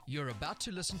You're about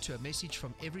to listen to a message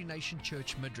from Every Nation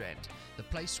Church Midrand, the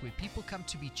place where people come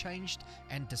to be changed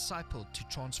and discipled to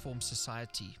transform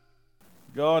society.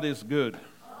 God is good.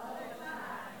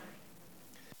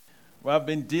 We have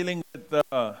been dealing with,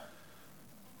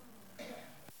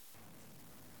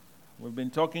 we've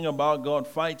been talking about God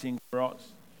fighting for us.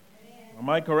 Am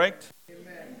I correct?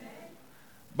 Amen.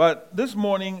 But this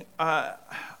morning, I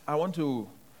want to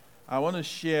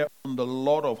share on the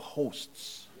Lord of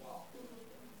Hosts.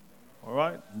 All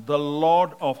right? The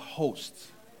Lord of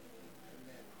Hosts.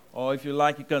 Or if you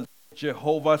like, you can say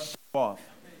Jehovah Sabaoth.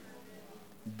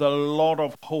 The Lord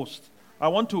of Hosts. I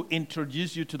want to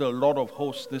introduce you to the Lord of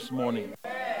Hosts this morning.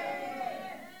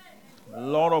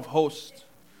 Lord of Hosts.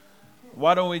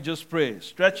 Why don't we just pray?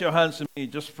 Stretch your hands to me.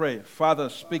 Just pray. Father,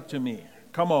 speak to me.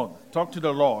 Come on. Talk to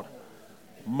the Lord.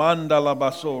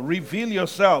 Mandalabaso. Reveal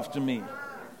yourself to me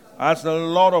as the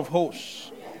Lord of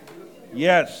Hosts.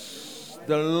 Yes.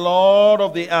 The Lord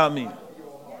of the army.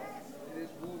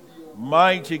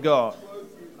 Mighty God.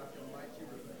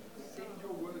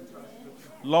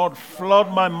 Lord,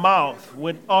 flood my mouth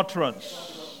with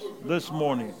utterance this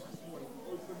morning.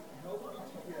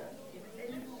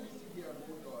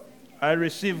 I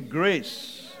receive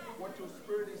grace.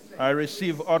 I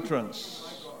receive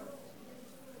utterance.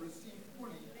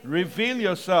 Reveal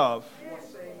yourself.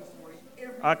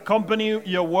 Accompany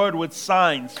your word with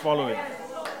signs following.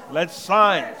 Let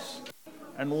signs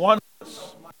and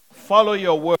wonders follow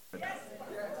your word.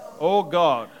 Oh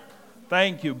God,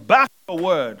 thank you. Back your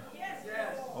word.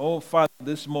 Oh Father,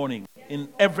 this morning, in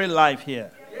every life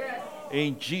here.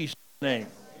 In Jesus' name.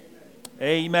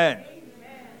 Amen.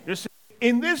 You see,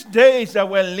 in these days that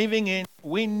we're living in,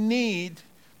 we need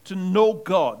to know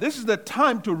God. This is the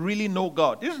time to really know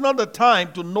God. This is not the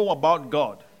time to know about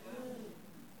God.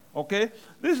 Okay?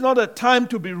 This is not a time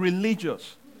to be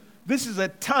religious. This is a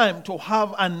time to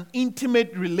have an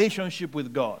intimate relationship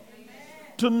with God. Amen.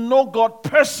 To know God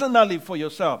personally for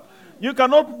yourself. You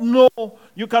cannot know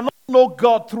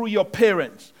God through your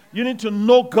parents. You need to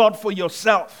know God for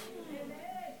yourself.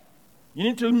 You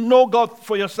need to know God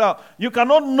for yourself. You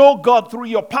cannot know God through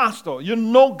your pastor. You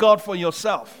know God for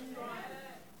yourself.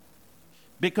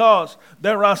 Because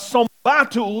there are some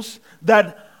battles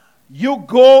that you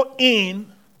go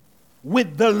in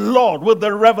with the Lord, with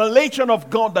the revelation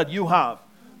of God that you have.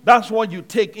 That's what you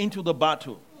take into the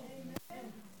battle.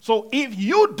 So if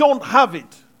you don't have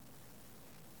it,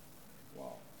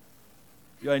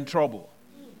 you're in trouble.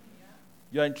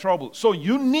 You're in trouble. So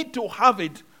you need to have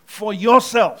it for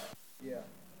yourself.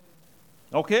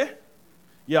 Okay?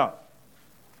 Yeah.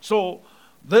 So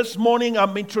this morning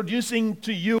I'm introducing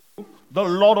to you the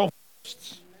Lord of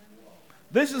Hosts.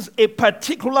 This is a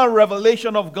particular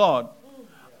revelation of God.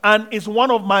 And it's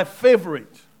one of my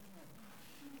favorite.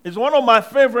 It's one of my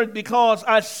favorite because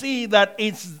I see that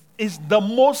it's the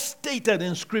most stated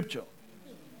in Scripture.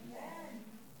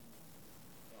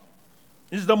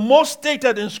 It's the most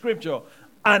stated in Scripture.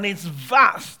 And it's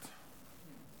vast.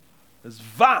 It's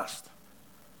vast.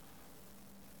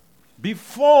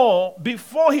 Before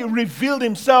he revealed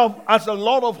himself as the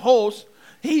Lord of Hosts,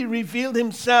 he revealed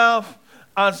himself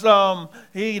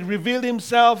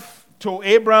to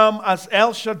Abraham as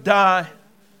El Shaddai.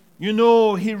 You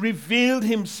know, he revealed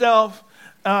himself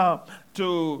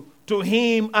to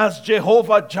him as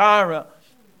Jehovah Jireh.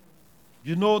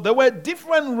 You know, there were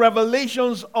different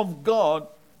revelations of God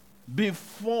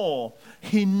before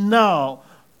he now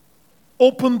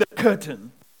opened the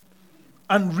curtain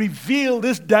and revealed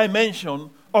this dimension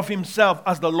of himself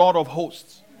as the Lord of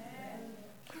Hosts.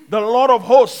 The Lord of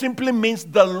Hosts simply means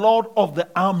the Lord of the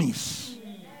armies.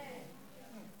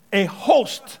 A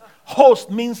host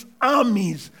means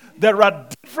armies. There are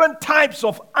different types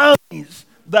of armies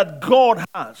that God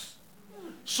has.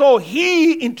 So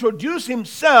he introduced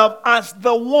himself as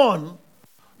the one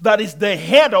that is the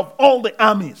head of all the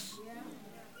armies.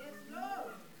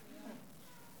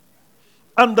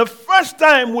 And the first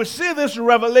time we see this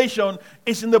revelation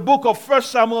is in the book of 1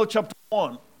 Samuel chapter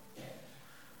 1.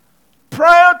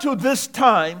 Prior to this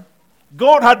time,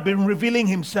 God had been revealing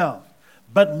himself.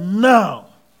 But now,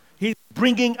 he's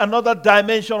bringing another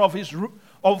dimension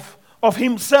of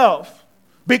himself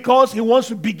because he wants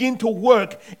to begin to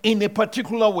work in a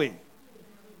particular way.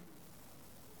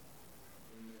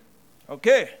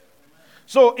 Okay.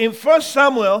 So in 1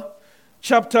 Samuel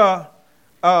chapter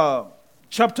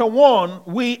 1,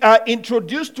 we are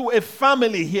introduced to a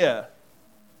family here.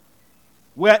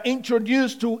 We are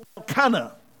introduced to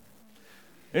Elkanah.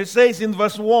 It says in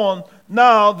verse 1,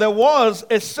 now there was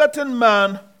a certain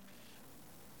man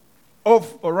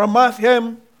of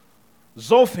Ramathaim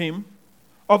Zophim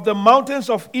of the mountains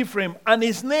of Ephraim, and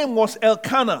his name was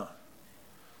Elkanah,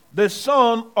 the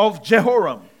son of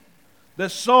Jehoram, the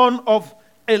son of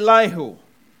Elihu,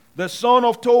 the son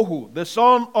of Tohu, the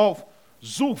son of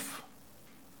Zuph,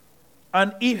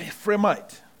 an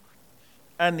Ephraimite.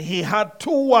 And he had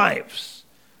 2 wives.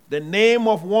 The name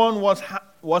of one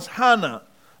was Hannah,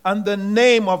 and the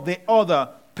name of the other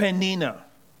Peninnah.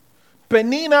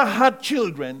 Peninnah had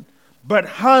children, but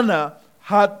Hannah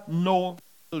had no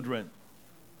children.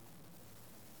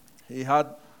 He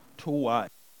had 2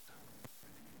 wives.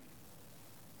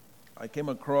 I came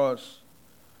across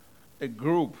a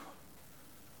group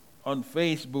on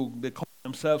Facebook. They call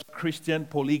themselves Christian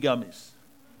polygamists.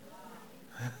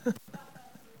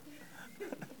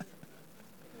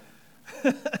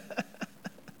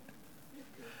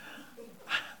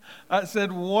 I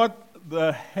said, what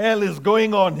the hell is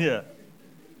going on here?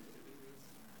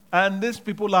 And these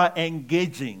people are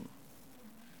engaging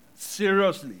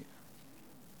seriously.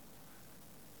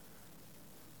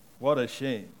 What a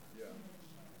shame.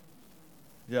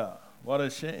 Yeah, what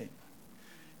a shame.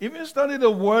 If you study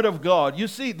the Word of God, you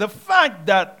see the fact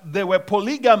that there were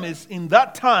polygamists in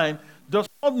that time does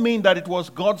not mean that it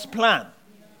was God's plan.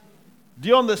 Do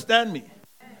you understand me?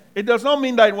 It does not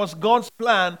mean that it was God's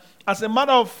plan. As a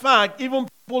matter of fact, even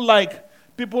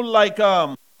people like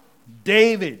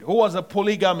David, who was a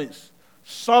polygamist,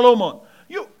 Solomon,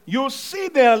 you see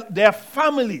their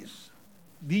families.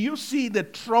 Do you see the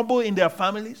trouble in their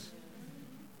families?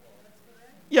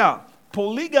 Yeah,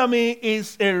 polygamy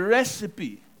is a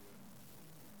recipe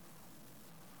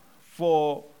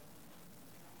for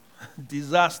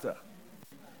disaster.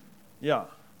 Yeah.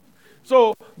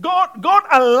 So God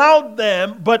allowed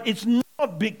them, but it's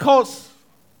not because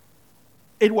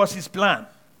it was his plan.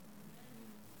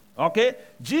 Okay?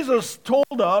 Jesus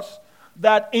told us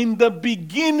that in the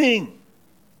beginning,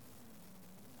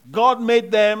 God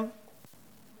made them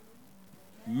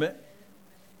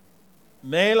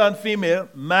male and female,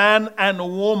 man and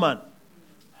woman,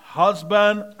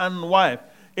 husband and wife.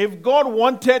 If God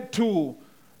wanted to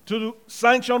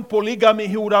sanction polygamy,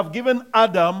 he would have given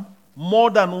Adam more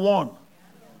than one.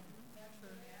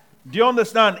 Do you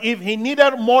understand? If he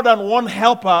needed more than one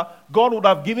helper, God would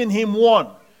have given him one.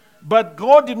 But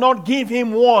God did not give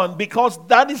him one because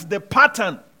that is the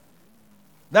pattern.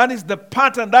 That is the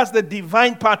pattern. That's the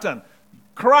divine pattern.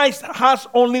 Christ has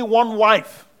only one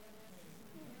wife.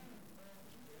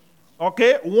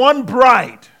 Okay? One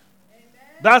bride.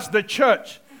 That's the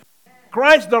church.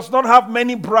 Christ does not have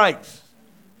many brides.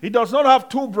 He does not have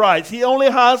 2 brides. He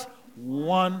only has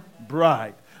one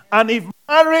bride. And if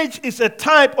marriage is a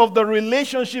type of the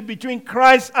relationship between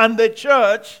Christ and the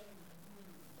church,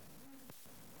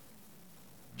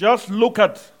 just look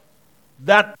at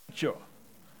that picture.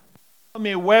 Tell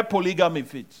me where polygamy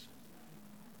fits.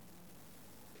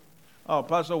 Oh,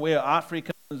 Pastor, we're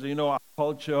Africans, our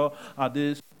culture, are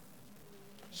this.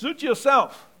 Suit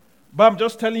yourself. But I'm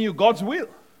just telling you God's will.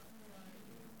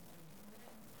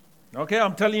 Okay,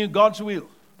 I'm telling you God's will.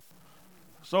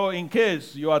 So in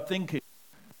case you are thinking,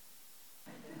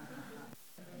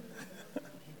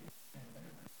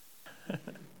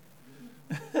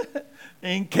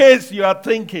 in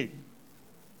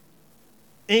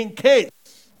case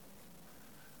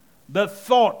the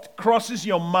thought crosses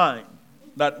your mind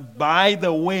that, by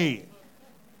the way,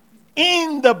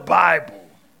 in the Bible,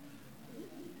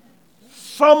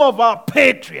 some of our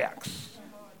patriarchs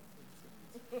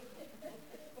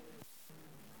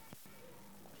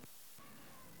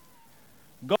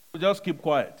God will just keep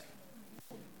quiet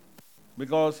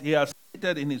because he has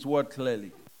stated in his word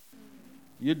clearly,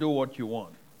 you do what you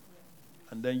want,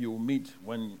 and then you'll meet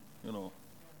when,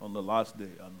 on the last day,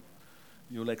 and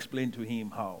you'll explain to him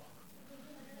how.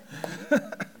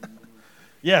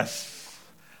 Yes.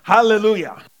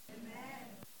 Hallelujah.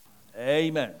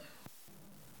 Amen.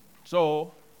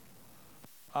 So,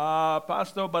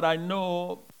 Pastor, but I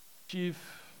know Chief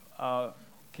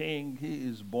King, he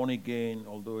is born again,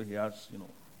 although he has,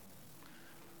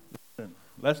 Listen,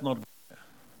 let's not go there.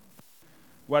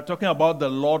 We're talking about the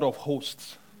Lord of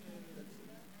hosts.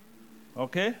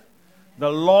 Okay? The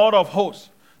Lord of hosts.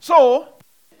 So,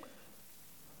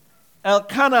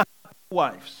 Elkanah had 2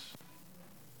 wives.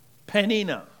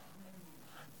 Peninnah.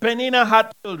 Peninnah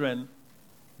had children,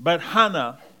 but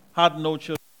Hannah had no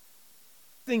children.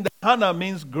 I think that Hannah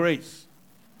means grace.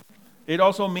 It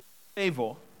also means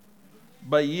favor,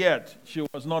 but yet she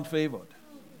was not favored.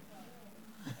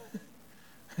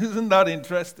 Isn't that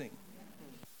interesting?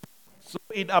 So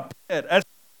it appeared,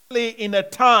 especially in a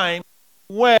time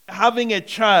where having a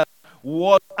child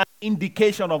was an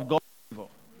indication of God's favor.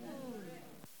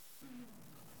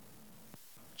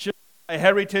 Children are a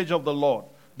heritage of the Lord.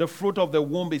 the fruit of the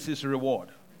womb is his reward.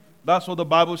 That's what the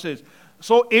Bible says.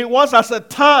 So it was at a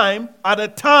time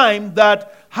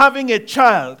that having a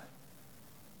child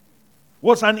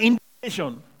was an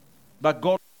indication that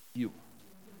God loved you.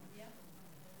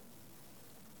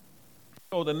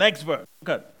 So the next verse, look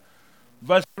at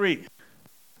verse 3.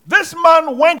 This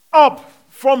man went up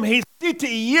from his city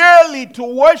yearly to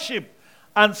worship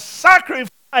and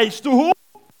sacrifice to who?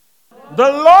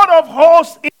 The Lord of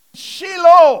hosts in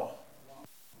Shiloh.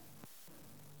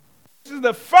 This is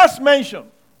the first mention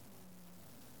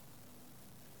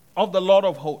of the Lord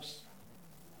of hosts.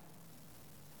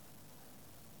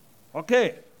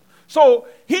 Okay. So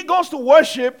he goes to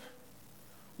worship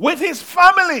with his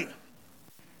family.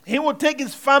 He would take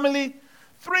his family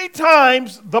 3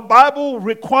 times. The Bible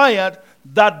required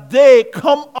that they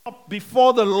come up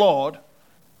before the Lord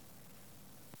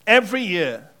every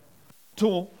year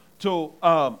to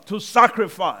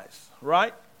sacrifice,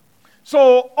 right?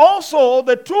 So also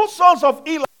the 2 sons of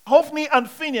Eli, Hophni and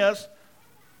Phinehas,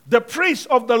 the priests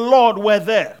of the Lord, were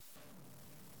there.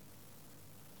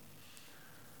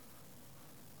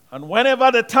 And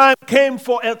whenever the time came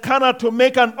for Elkanah to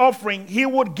make an offering, he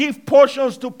would give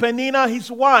portions to Peninnah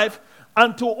his wife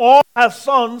and to all her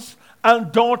sons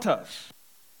and daughters.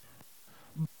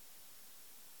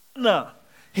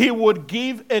 He would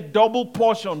give a double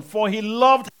portion, for he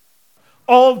loved her,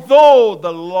 although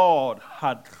the Lord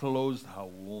had closed her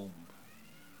womb.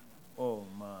 Oh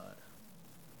my.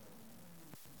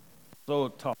 So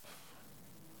tough.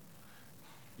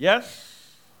 Yes?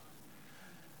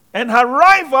 And her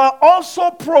rival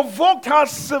also provoked her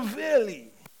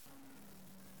severely.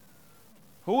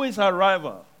 Who is her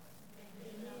rival?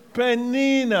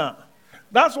 Peninnah.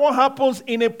 That's what happens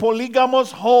in a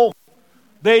polygamous home.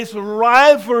 There is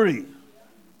rivalry.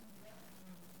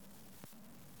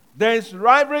 There is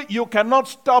rivalry. You cannot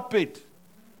stop it.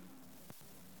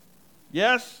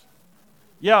 Yes?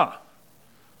 Yeah.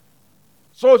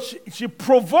 So she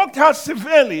provoked her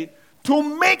severely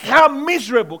to make her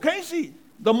miserable. Can you see?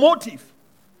 The motive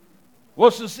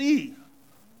was to see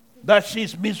that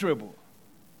she's miserable.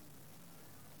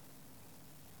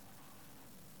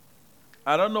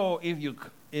 I don't know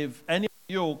if any of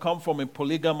you come from a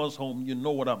polygamous home, you know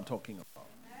what I'm talking about.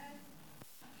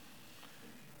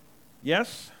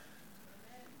 Yes?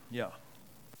 Yeah.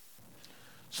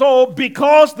 So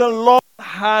because the Lord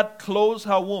had closed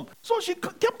her womb, so she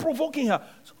kept provoking her,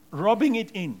 rubbing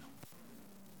it in.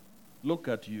 Look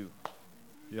at you.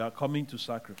 You are coming to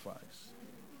sacrifice.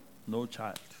 No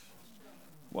child.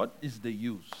 What is the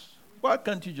use? Why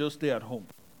can't you just stay at home?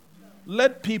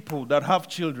 Let people that have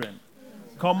children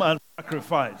come and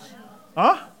sacrifice.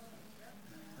 Huh?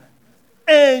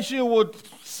 And she would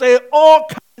say all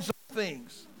kinds of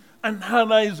things. And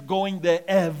Hannah is going there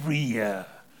every year.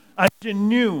 And she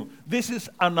knew this is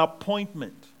an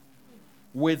appointment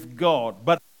with God.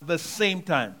 But at the same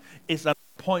time, it's an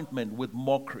appointment with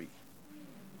mockery.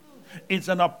 It's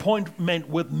an appointment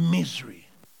with misery.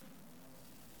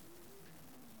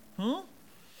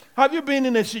 Have you been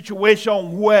in a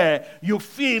situation where you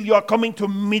feel you are coming to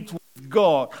meet with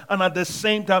God, and at the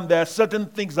same time there are certain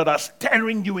things that are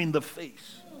staring you in the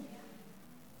face?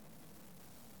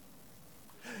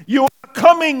 You are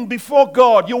coming before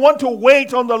God. You want to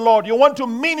wait on the Lord. You want to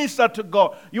minister to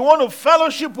God. You want to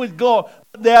fellowship with God.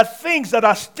 There are things that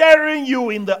are staring you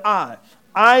in the eye,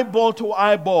 eyeball to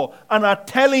eyeball, and are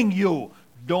telling you,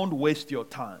 don't waste your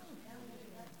time.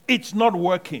 It's not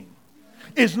working.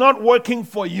 It's not working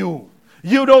for you.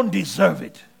 You don't deserve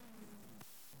it.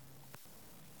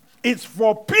 It's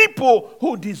for people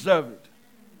who deserve it.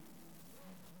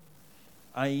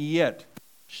 And yet,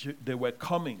 they were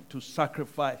coming to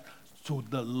sacrifice to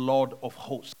the Lord of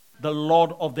hosts, the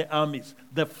Lord of the armies,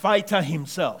 the fighter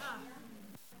himself.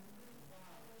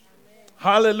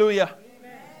 Hallelujah.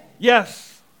 Amen.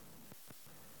 Yes.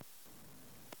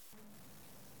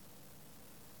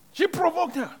 She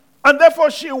provoked her. And therefore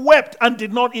she wept and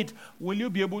did not eat. Will you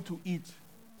be able to eat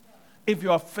if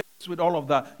you are faced with all of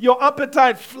that? Your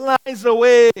appetite flies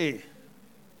away.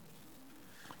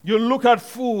 You look at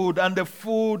food and the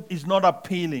food is not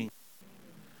appealing.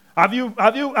 Have you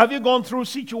gone through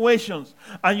situations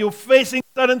and you're facing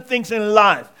certain things in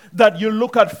life that you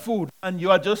look at food and you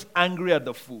are just angry at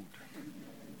the food?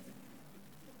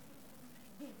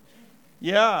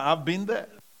 Yeah, I've been there.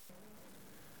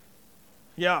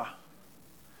 Yeah.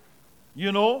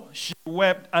 You know, she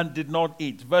wept and did not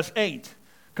eat. Verse 8.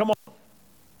 Come on.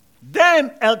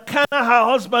 Then Elkanah, her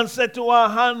husband, said to her,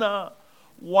 Hannah,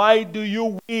 why do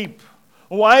you weep?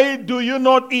 Why do you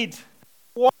not eat?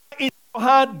 Why is your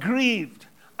heart grieved?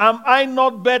 Am I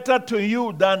not better to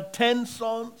you than 10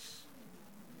 sons?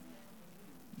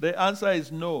 The answer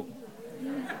is no.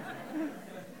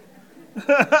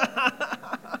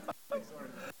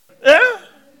 Yeah?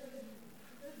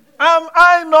 Am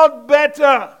I not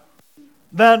better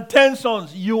than 10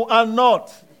 sons? You are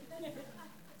not.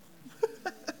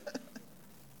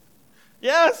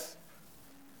 Yes.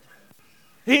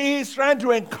 He is trying to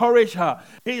encourage her.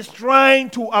 He is trying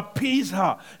to appease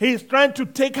her. He is trying to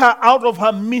take her out of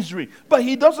her misery. But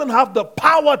he doesn't have the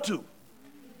power to.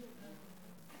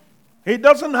 He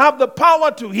doesn't have the power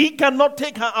to. He cannot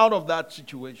take her out of that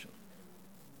situation.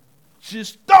 She's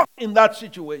stuck in that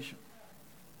situation.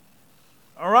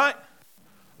 All right?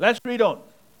 Let's read on.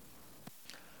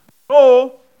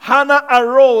 So Hannah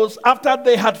arose after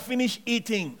they had finished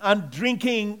eating and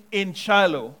drinking in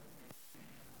Shiloh.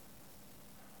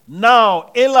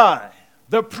 Now Eli,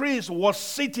 the priest, was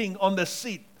sitting on the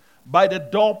seat by the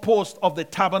doorpost of the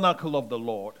tabernacle of the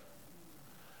Lord.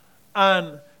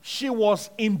 And she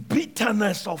was in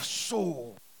bitterness of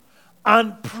soul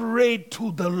and prayed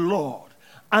to the Lord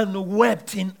and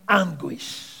wept in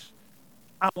anguish.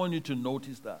 I want you to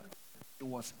notice that. It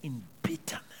was in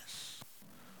bitterness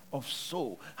of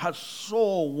soul. Her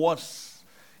soul was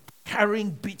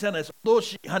carrying bitterness. Though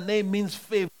her name means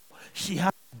favor, she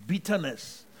had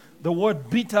bitterness. The word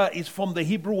bitter is from the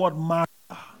Hebrew word mara.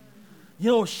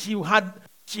 You know, she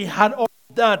had all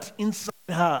that inside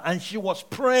her, and she was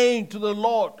praying to the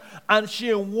Lord, and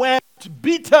she wept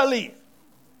bitterly.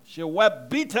 She wept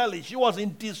bitterly. She was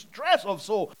in distress of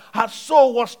soul. Her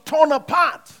soul was torn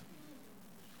apart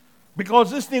because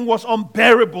this thing was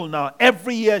unbearable now.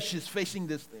 Every year she's facing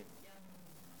this thing.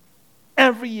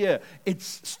 Every year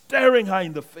it's staring her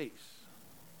in the face.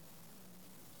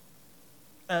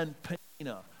 And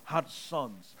Peninnah had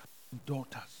sons and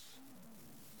daughters.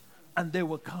 And they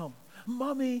will come.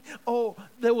 Mommy,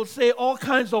 they will say all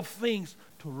kinds of things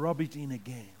to rub it in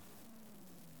again.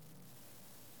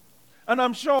 And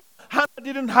I'm sure Hannah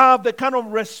didn't have the kind of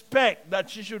respect that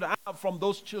she should have from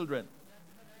those children.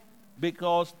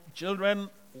 Because children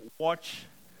watch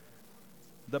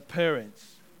the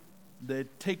parents. They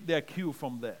take their cue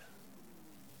from there.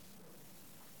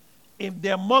 If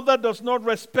their mother does not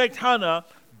respect Hannah,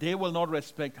 they will not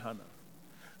respect Hannah.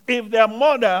 If their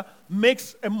mother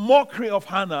makes a mockery of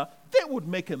Hannah, they would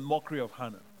make a mockery of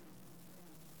Hannah.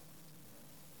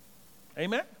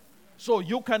 Amen? So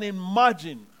you can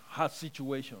imagine her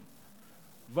situation.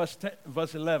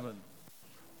 Verse 11.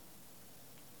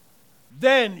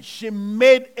 Then she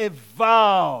made a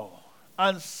vow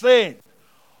and said,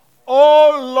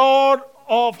 O Lord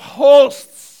of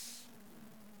hosts.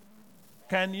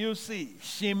 Can you see?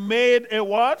 She made a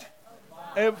what?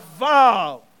 A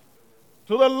vow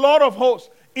to the Lord of hosts.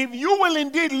 If you will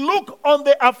indeed look on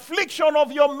the affliction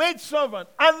of your maidservant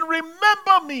and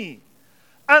remember me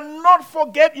and not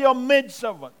forget your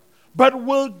maidservant, but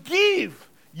will give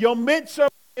your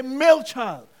maidservant a male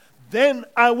child, then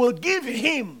I will give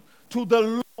him to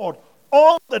the Lord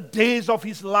all the days of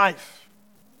his life,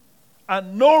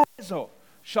 and no razor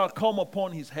shall come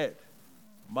upon his head.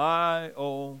 My,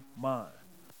 oh my.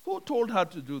 Who told her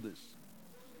to do this?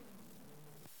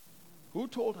 Who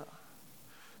told her?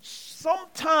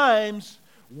 Sometimes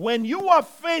when you are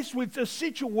faced with a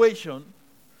situation,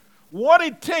 what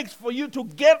it takes for you to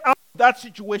get out of that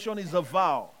situation is a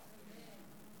vow.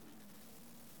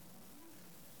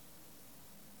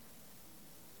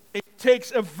 It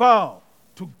takes a vow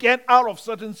to get out of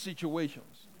certain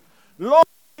situations. Lord,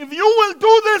 if you will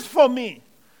do this for me,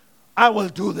 I will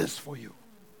do this for you.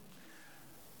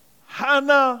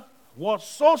 Hannah was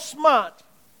so smart.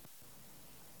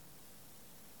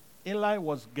 Eli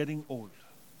was getting old.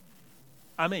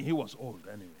 I mean, he was old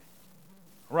anyway.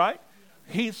 Right?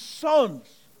 His sons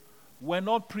were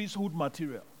not priesthood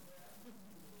material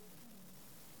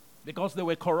because they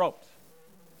were corrupt.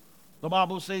 The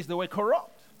Bible says they were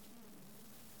corrupt.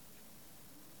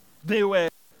 They were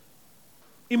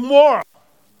immoral.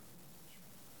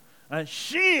 And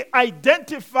she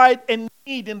identified a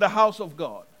need in the house of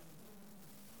God.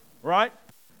 Right?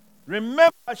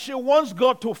 Remember, she wants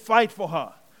God to fight for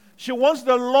her. She wants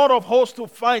the Lord of hosts to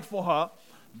fight for her.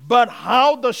 But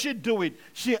how does she do it?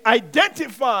 She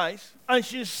identifies and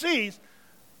she sees,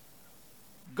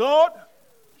 God,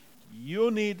 you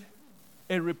need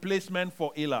a replacement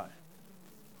for Eli.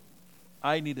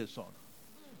 I need a son.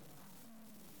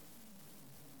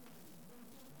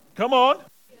 Come on.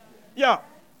 Yeah.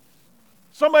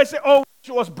 Somebody say, oh,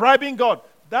 she was bribing God.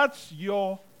 That's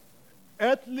your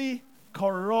earthly,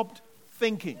 corrupt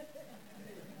thinking.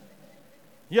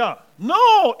 Yeah.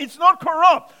 No, it's not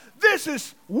corrupt. This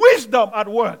is wisdom at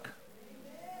work.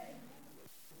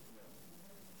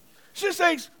 She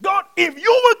says, God, if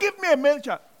you will give me a male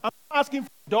child, I'm asking for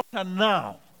daughter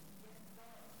now.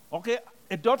 Okay,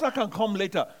 a daughter can come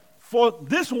later. For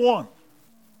this one,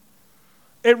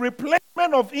 a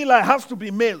replacement of Eli has to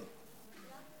be male.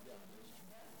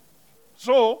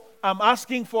 So, I'm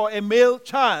asking for a male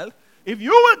child. If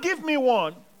you will give me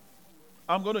one,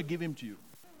 I'm going to give him to you.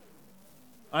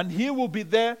 And he will be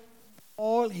there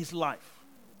all his life.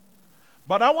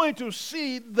 But I want you to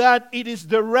see that it is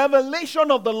the revelation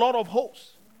of the Lord of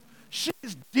hosts. She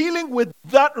is dealing with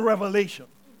that revelation.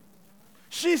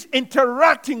 She's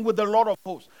interacting with the Lord of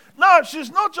hosts. Now, she's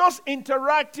not just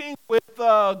interacting with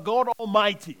God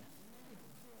Almighty.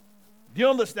 Do you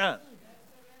understand?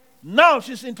 Now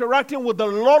she's interacting with the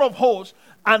Lord of hosts,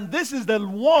 and this is the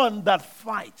one that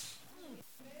fights.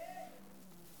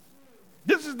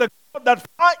 This is the God that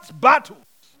fights battles.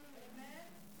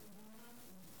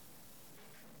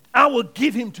 I will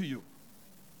give him to you.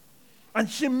 And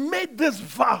she made this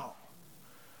vow.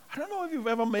 I don't know if you've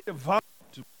ever made a vow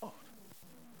to God.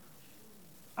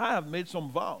 I have made some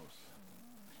vows.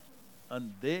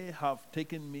 And they have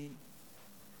taken me,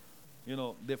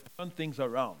 they've turned things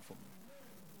around for me.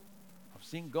 I've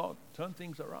seen God turn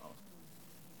things around.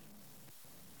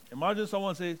 Imagine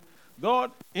someone says,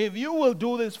 God, if you will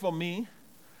do this for me,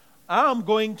 I am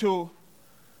going to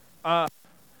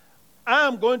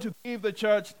give the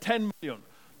church 10 million.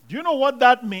 Do you know what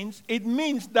that means? It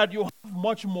means that you have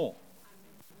much more.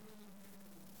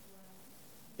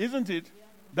 Isn't it?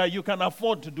 That you can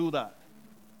afford to do that.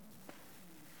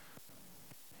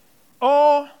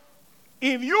 Or,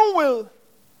 if you will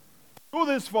do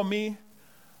this for me,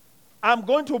 I'm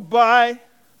going to buy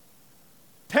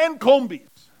 10 combis.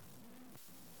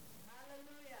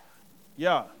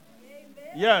 Yeah.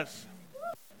 Yes.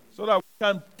 So that we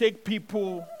can take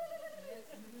people,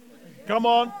 come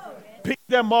on, pick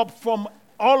them up from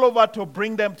all over to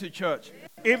bring them to church.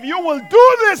 If you will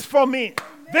do this for me,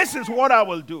 this is what I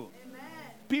will do.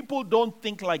 People don't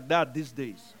think like that these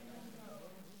days.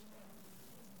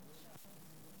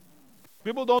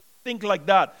 People don't think like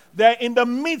that. They're in the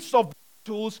midst of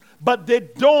battles, but they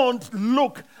don't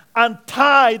look and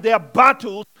tie their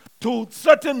battles to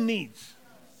certain needs.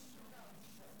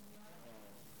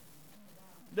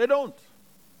 They don't.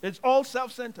 It's all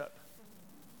self-centered.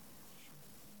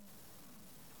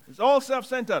 It's all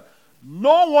self-centered.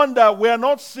 No wonder we're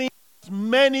not seeing as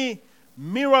many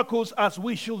miracles as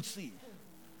we should see.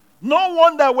 No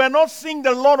wonder we're not seeing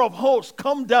the Lord of hosts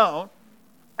come down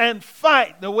and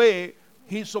fight the way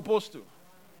he's supposed to.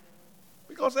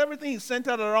 Because everything is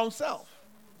centered around self.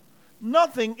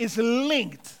 Nothing is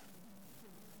linked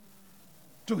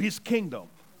to his kingdom.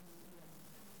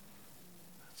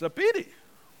 It's a pity.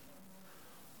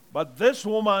 But this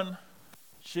woman,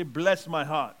 she blessed my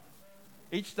heart.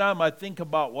 Each time I think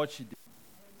about what she did,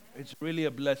 it's really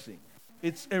a blessing.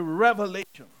 It's a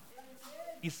revelation.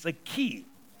 It's a key.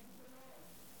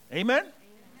 Amen?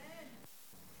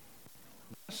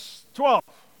 Verse 12.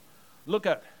 Look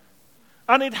at it.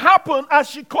 And it happened as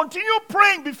she continued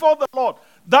praying before the Lord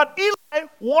that Eli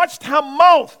watched her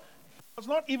mouth. He was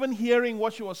not even hearing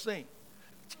what she was saying.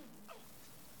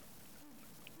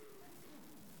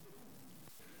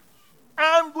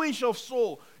 Anguish of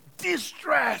soul,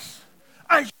 distress,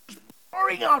 and she's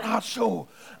pouring out her soul,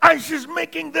 and she's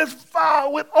making this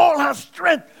vow with all her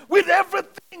strength, with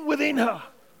everything within her.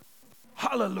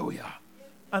 Hallelujah.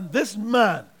 And this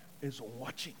man is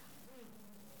watching.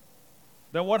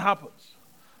 Then what happens?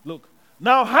 Look,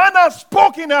 now Hannah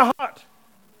spoke in her heart.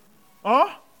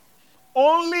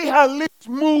 Only her lips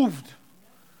moved,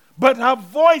 but her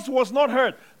voice was not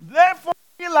heard. Therefore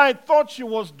Eli thought she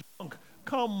was drunk.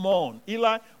 Come on,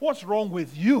 Eli, what's wrong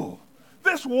with you?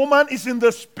 This woman is in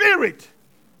the spirit,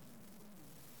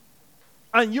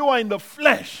 and you are in the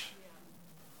flesh.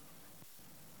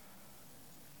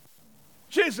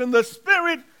 She's in the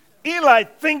spirit. Eli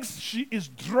thinks she is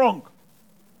drunk.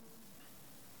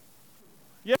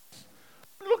 Yes.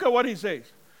 Look at what he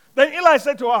says. Then Eli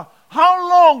said to her, how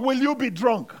long will you be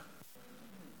drunk?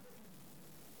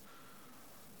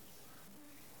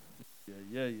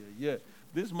 Yeah.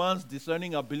 This man's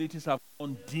discerning abilities have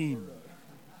gone dim.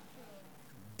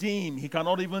 He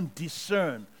cannot even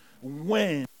discern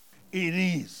when it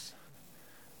is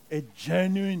a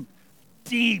genuine,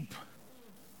 deep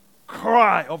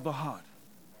cry of the heart.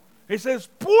 He says,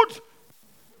 put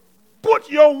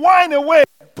your wine away.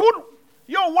 Put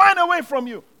your wine away from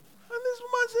you. And this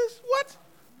woman says, what?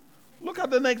 Look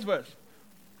at the next verse.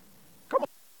 Come on,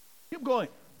 keep going.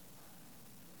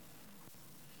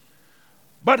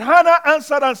 But Hannah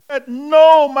answered and said,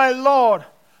 no, my Lord,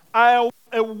 I am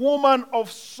a woman of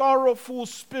sorrowful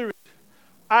spirit.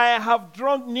 I have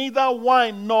drunk neither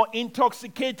wine nor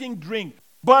intoxicating drink,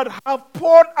 but have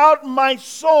poured out my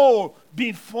soul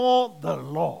before the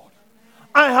Lord.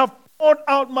 I have poured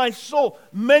out my soul.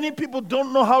 Many people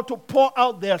don't know how to pour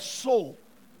out their soul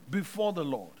before the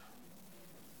Lord.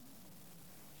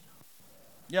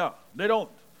 Yeah, they don't.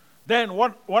 Then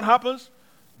what happens?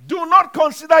 Do not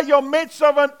consider your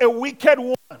maidservant a wicked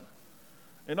woman.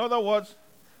 In other words,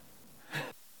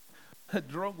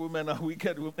 drunk women are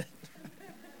wicked women.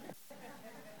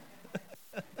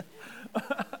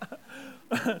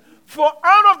 For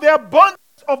out of the abundance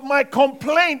of my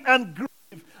complaint and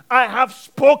grief, I have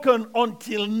spoken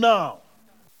until now.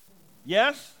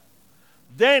 Yes?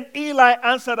 Then Eli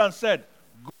answered and said,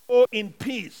 go in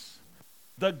peace.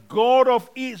 The God of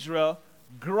Israel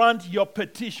grant your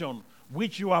petition,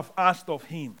 which you have asked of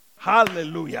him.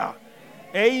 Hallelujah.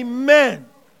 Amen.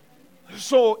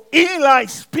 So Eli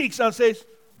speaks and says,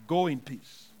 go in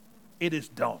peace. It is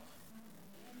done.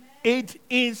 It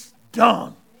is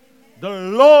done. The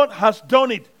Lord has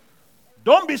done it.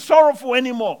 Don't be sorrowful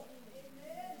anymore.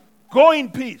 Go in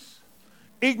peace.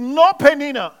 Ignore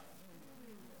Peninnah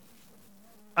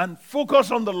and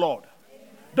focus on the Lord.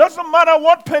 Doesn't matter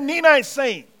what Peninnah is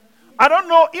saying. I don't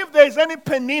know if there is any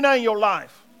Peninnah in your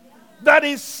life that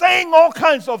is saying all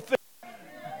kinds of things.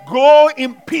 Go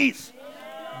in peace.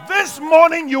 This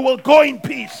morning you will go in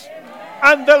peace.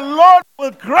 And the Lord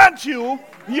will grant you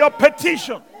your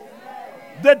petition.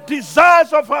 The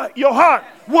desires of your heart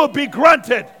will be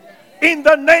granted in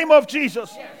the name of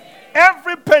Jesus.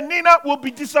 Every Peninnah will be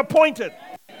disappointed.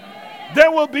 They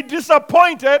will be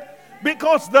disappointed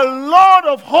because the Lord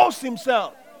of hosts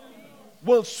himself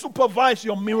will supervise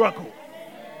your miracle.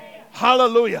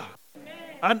 Hallelujah.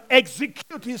 And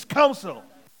execute his counsel,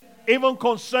 even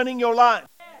concerning your life.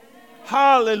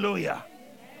 Hallelujah.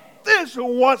 This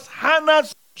was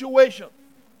Hannah's situation.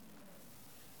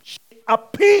 She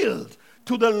appealed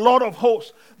to the Lord of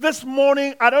hosts. This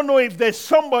morning, I don't know if there's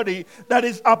somebody that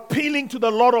is appealing to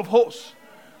the Lord of hosts,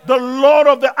 the Lord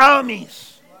of the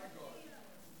armies.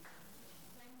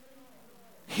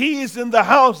 He is in the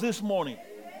house this morning.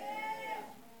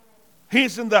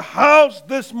 He's in the house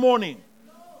this morning.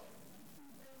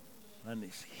 And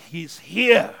he's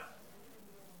here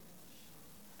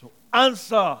to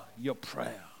answer your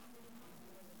prayer.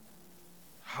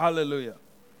 Hallelujah.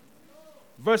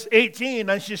 Verse 18,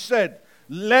 and she said,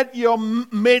 let your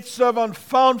maidservant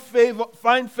find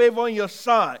favor in your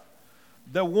sight.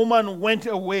 The woman went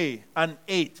away and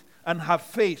ate, and her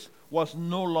face was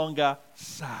no longer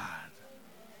sad.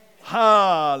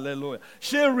 Hallelujah.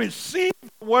 She received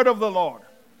the word of the Lord.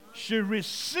 She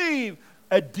received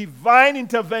a divine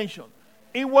intervention.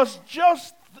 It was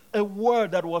just a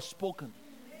word that was spoken.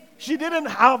 She didn't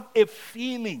have a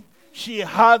feeling. She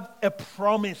had a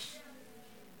promise.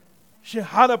 She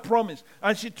had a promise,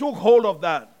 and she took hold of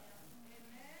that.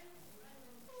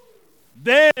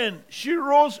 Then she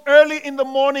rose early in the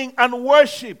morning and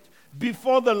worshipped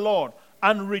before the Lord,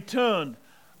 and returned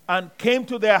and came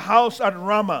to their house at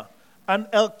Ramah. And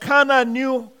Elkanah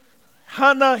knew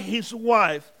Hannah his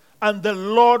wife, and the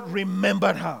Lord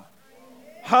remembered her.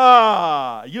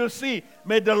 Ha! You see,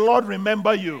 may the Lord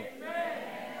remember you.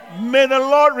 May the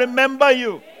Lord remember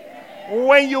you.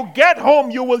 When you get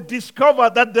home, you will discover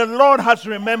that the Lord has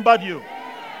remembered you.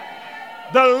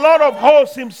 The Lord of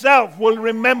hosts himself will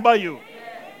remember you.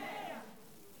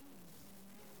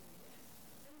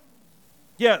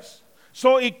 Yes.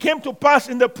 So it came to pass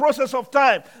in the process of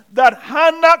time that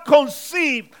Hannah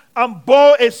conceived and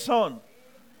bore a son,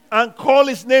 and called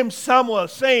his name Samuel,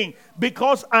 saying,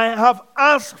 because I have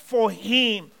asked for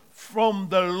him from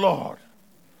the Lord.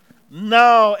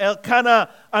 Now Elkanah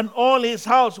and all his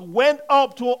house went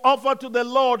up to offer to the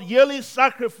Lord yearly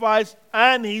sacrifice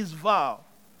and his vow.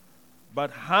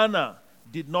 But Hannah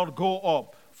did not go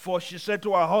up, for she said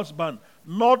to her husband,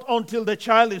 not until the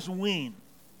child is weaned.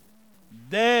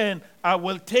 Then I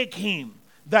will take him,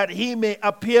 that he may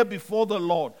appear before the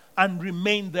Lord and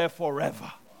remain there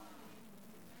forever.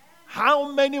 How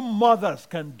many mothers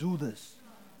can do this?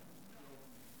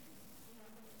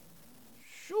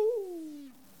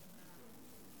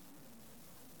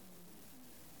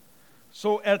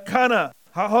 So Elkanah,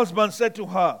 her husband, said to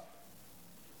her,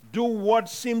 do what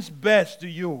seems best to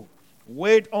you.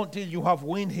 Wait until you have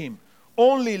weaned him.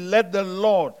 Only let the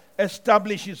Lord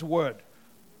establish his word.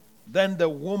 Then the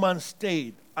woman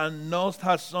stayed and nursed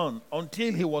her son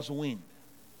until he was weaned.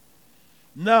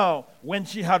 Now, when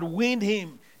she had weaned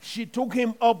him, she took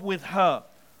him up with her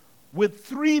with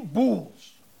 3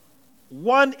 bulls,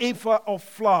 1 ephah of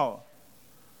flour,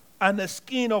 and a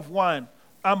skin of wine,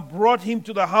 and brought him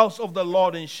to the house of the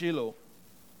Lord in Shiloh.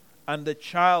 And the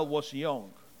child was young.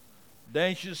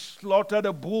 Then she slaughtered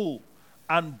a bull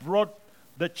and brought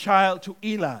the child to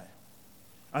Eli.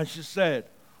 And she said,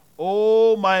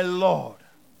 "Oh, my Lord,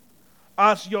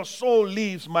 as your soul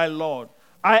lives, my Lord,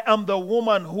 I am the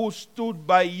woman who stood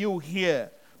by you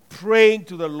here, praying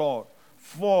to the Lord.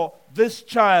 For this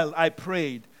child I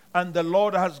prayed, and the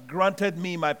Lord has granted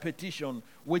me my petition,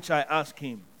 which I asked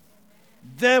him.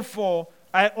 Therefore,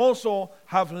 I also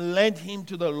have lent him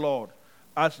to the Lord.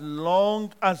 As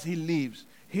long as he lives,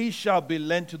 he shall be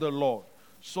lent to the Lord."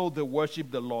 So they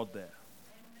worship the Lord there.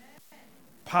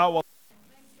 Power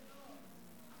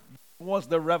was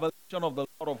the revelation of the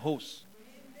Lord of hosts.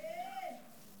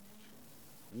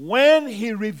 When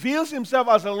he reveals himself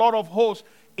as the Lord of hosts,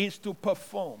 it's to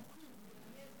perform.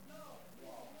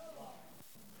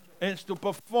 It's to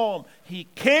perform. He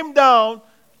came down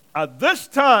at this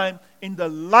time in the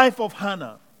life of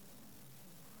Hannah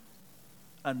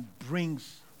and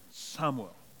brings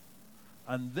Samuel.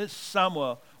 And this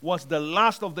Samuel was the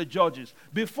last of the judges.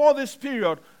 Before this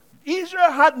period,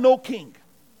 Israel had no king.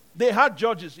 They had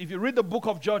judges. If you read the book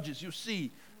of Judges, you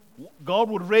see God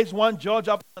would raise one judge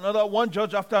after another, one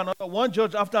judge after another, one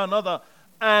judge after another.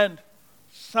 And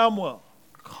Samuel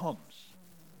comes.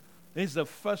 He's the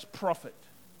first prophet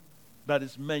that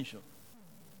is mentioned.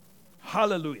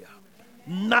 Hallelujah.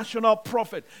 National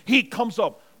prophet. He comes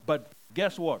up. But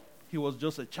guess what? He was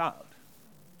just a child.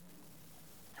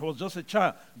 He was just a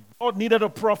child. God needed a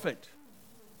prophet.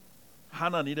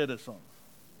 Hannah needed a son.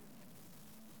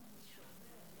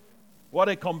 What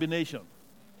a combination.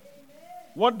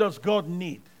 What does God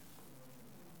need?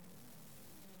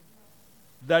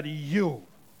 That you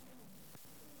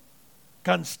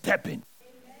can step in.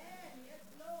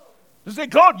 You say,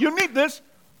 "God, you need this."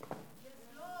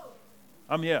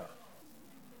 I'm here.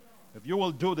 If you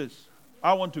will do this,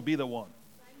 I want to be the one.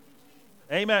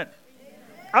 Amen.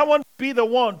 I want to be the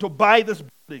one to buy this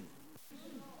building.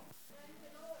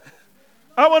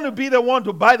 I want to be the one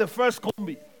to buy the first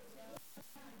combi.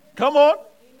 Come on.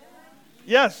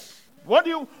 Yes. What do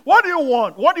you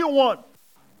want? What do you want?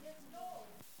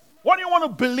 What do you want to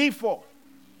believe for?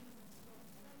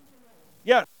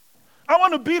 Yes. I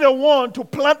want to be the one to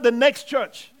plant the next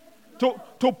church,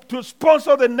 to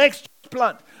sponsor the next church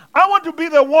plant. I want to be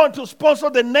the one to sponsor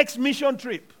the next mission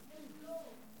trip.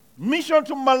 Mission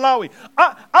to Malawi.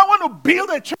 I want to build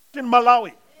a church in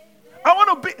Malawi. I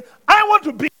want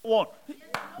to be one.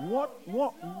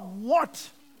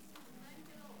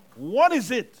 What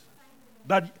is it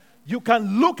that you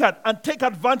can look at and take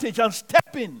advantage and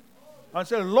step in and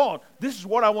say, "Lord, this is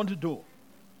what I want to do."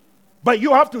 But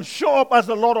you have to show up as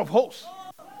the Lord of hosts.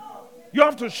 You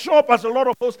have to show up as the Lord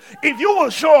of hosts. If you will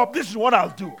show up, this is what I'll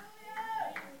do.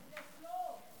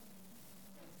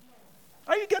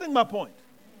 Are you getting my point?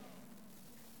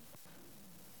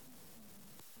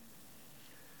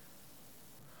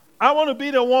 I want to be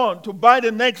the one to buy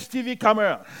the next TV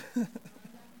camera.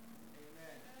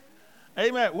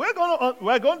 Amen. We're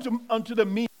going to onto the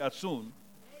media soon.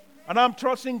 And I'm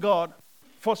trusting God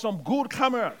for some good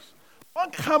cameras.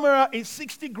 One camera is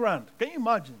 60 grand. Can you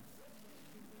imagine?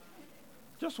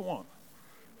 Just one.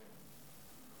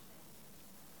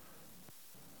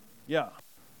 Yeah.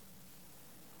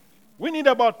 We need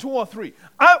about 2 or 3.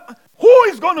 Who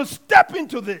is going to step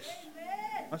into this?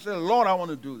 I said, "Lord, I want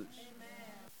to do this."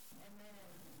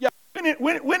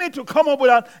 We need to come up with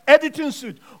an editing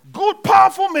suite. Good,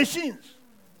 powerful machines.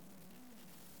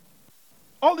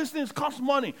 All these things cost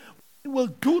money. We will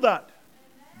do that.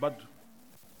 But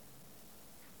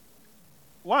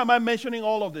why am I mentioning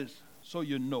all of this? So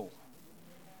you know.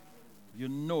 You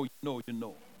know.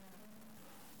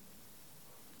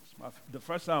 It's the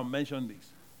first time I mentioned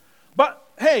this. But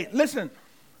hey, listen.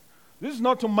 This is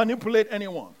not to manipulate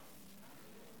anyone.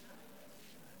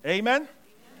 Amen?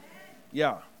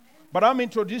 Yeah. But I'm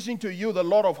introducing to you the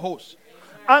Lord of hosts.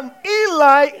 And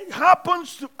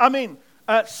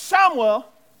Samuel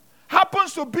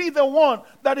happens to be the one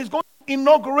that is going to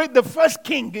inaugurate the first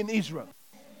king in Israel.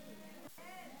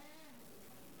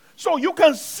 So you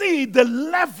can see the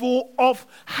level of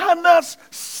Hannah's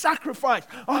sacrifice.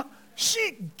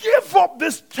 She gave up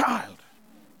this child.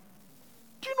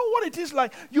 Do you know what it is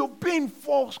like? You've been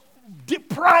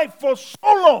deprived for so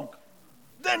long.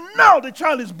 Then now the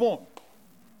child is born.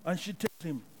 And she takes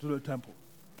him to the temple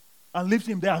and leaves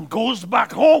him there and goes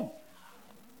back home.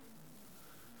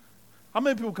 How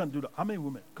many people can do that? How many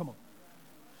women? Come on.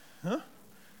 Huh?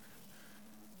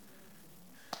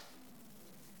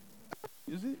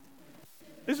 You see?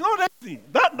 It's not easy.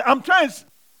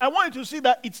 I want you to see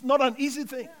that it's not an easy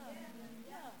thing.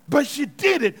 But she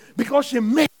did it because she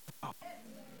made it vow.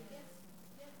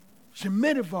 She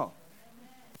made a vow.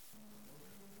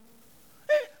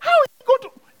 Hey, how is he going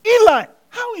to... Eli,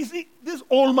 how How is this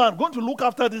old man going to look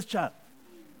after this child?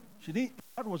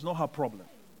 That was not her problem.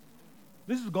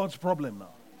 This is God's problem now.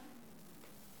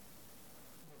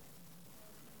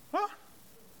 Huh?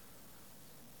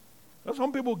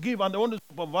 Some people give and they want to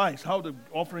supervise how the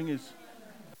offering is.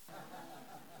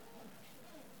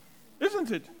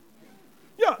 Isn't it?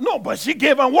 Yeah, no, but she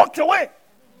gave and walked away.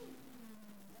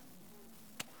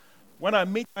 When I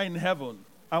meet her in heaven,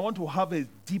 I want to have a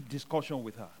deep discussion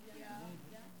with her.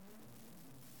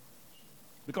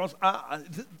 Because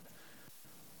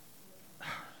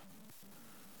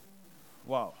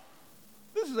wow.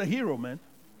 This is a hero, man.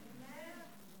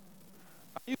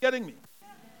 Are you getting me?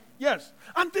 Yes.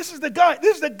 And this is the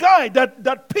guy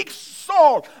that picks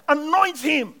Saul, anoints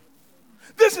him.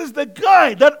 This is the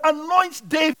guy that anoints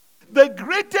David, the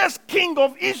greatest king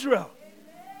of Israel.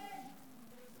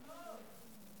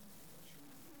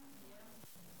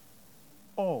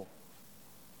 All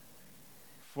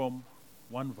from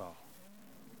one vow.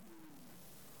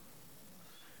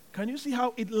 Can you see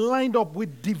how it lined up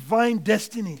with divine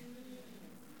destiny?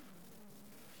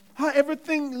 How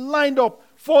everything lined up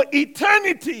for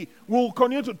eternity. We'll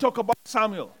continue to talk about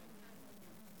Samuel.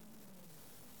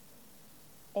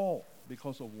 All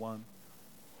because of one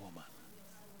woman.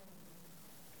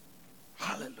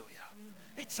 Hallelujah.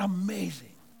 It's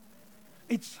amazing.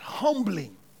 It's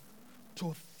humbling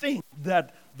to think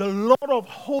that the Lord of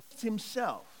hosts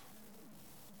himself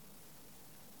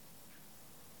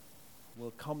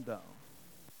will come down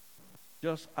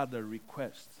just at the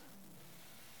request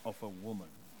of a woman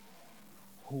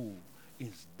who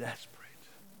is desperate,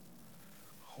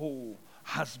 who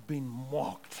has been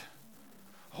mocked,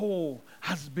 who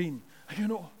has been,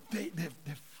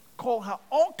 they've called her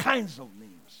all kinds of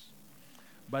names.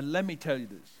 But let me tell you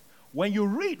this. When you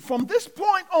read from this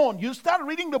point on, you start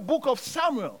reading the book of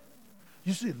Samuel,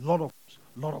 you see a lot of hosts,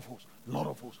 lot of hosts, lot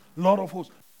of hosts, lot of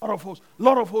hosts, lot of hosts,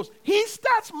 lot of hosts. He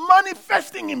starts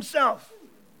manifesting himself.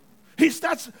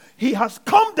 He has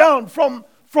come down from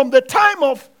the time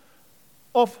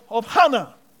of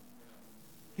Hannah.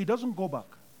 He doesn't go back.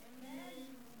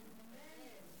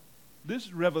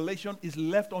 This revelation is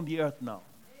left on the earth now.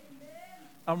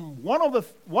 And one of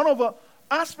the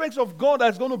aspects of God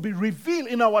that's going to be revealed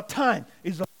in our time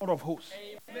is the Lord of hosts.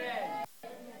 Amen.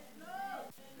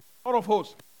 Lord of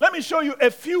hosts. Let me show you a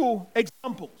few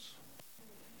examples.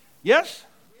 Yes?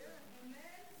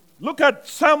 Look at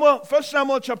 1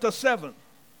 Samuel chapter 7.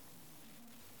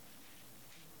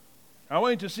 I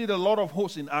want you to see the Lord of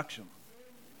hosts in action.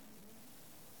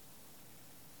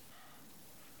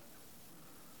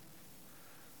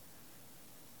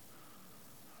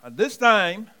 At this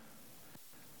time,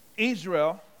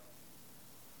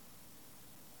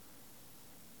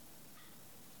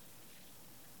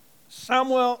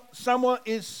 Samuel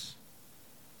is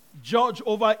judge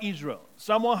over Israel.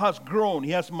 Samuel has grown.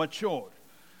 He has matured.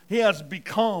 He has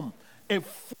become a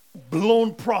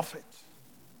full-blown prophet.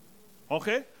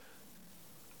 Okay?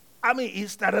 I mean, he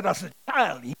started as a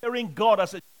child, hearing God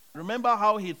as a child. Remember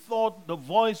how he thought the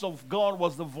voice of God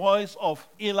was the voice of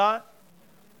Eli?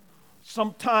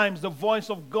 Sometimes the voice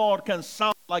of God can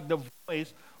sound like the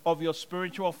voice of your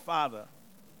spiritual father.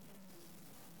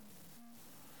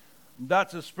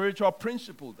 That's a spiritual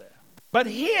principle there. But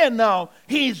here now,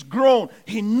 he's grown.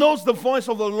 He knows the voice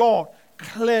of the Lord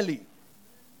clearly.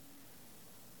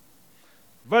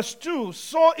 Verse 2,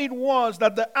 so it was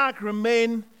that the ark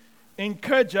remained in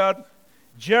Kirjath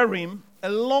Jearim a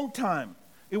long time.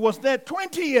 It was there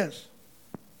 20 years.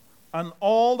 And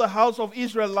all the house of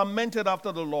Israel lamented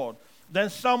after the Lord. Then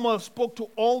Samuel spoke to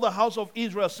all the house of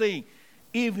Israel, saying,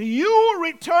 if you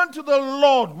return to the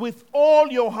Lord with all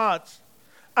your hearts,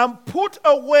 and put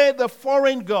away the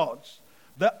foreign gods,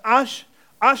 the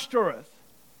Ashtoreth,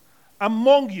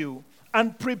 among you,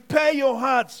 and prepare your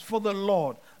hearts for the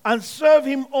Lord, and serve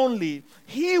him only,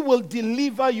 he will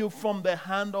deliver you from the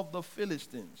hand of the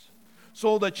Philistines.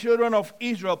 So the children of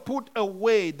Israel put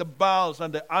away the Baals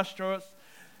and the Ashtoreth,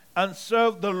 and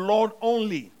served the Lord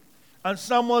only. And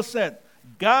Samuel said,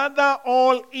 gather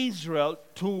all Israel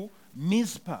to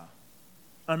Mizpah,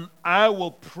 and I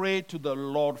will pray to the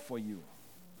Lord for you.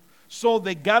 So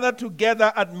they gathered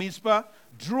together at Mizpah,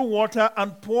 drew water,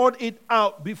 and poured it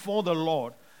out before the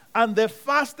Lord. And they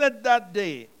fasted that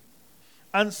day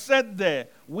and said there,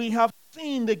 we have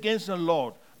sinned against the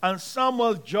Lord. And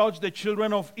Samuel judged the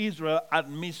children of Israel at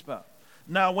Mizpah.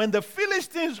 Now when the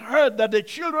Philistines heard that the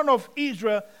children of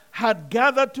Israel had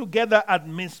gathered together at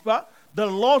Mizpah, the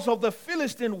lords of the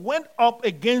Philistines went up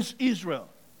against Israel.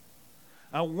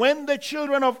 And when the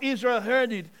children of Israel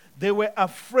heard it, they were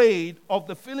afraid of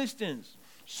the Philistines.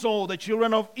 So the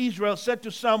children of Israel said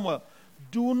to Samuel,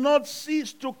 do not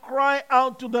cease to cry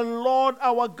out to the Lord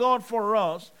our God for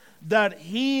us, that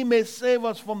he may save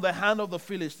us from the hand of the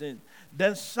Philistines.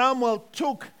 Then Samuel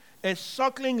took a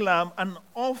suckling lamb and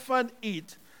offered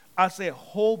it as a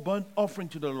whole burnt offering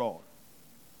to the Lord.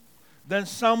 Then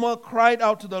Samuel cried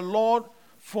out to the Lord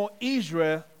for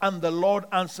Israel, and the Lord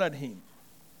answered him.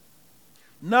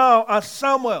 Now, as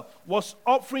Samuel was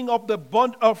offering up the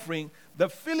burnt offering, the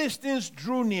Philistines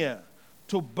drew near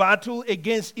to battle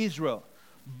against Israel.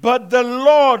 But the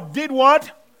Lord did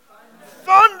what?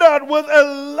 Thundered with a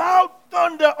loud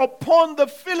thunder upon the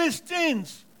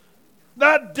Philistines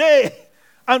that day,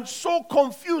 and so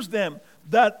confused them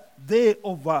that they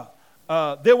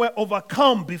were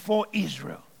overcome before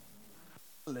Israel.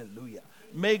 Hallelujah.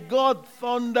 May God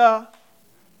thunder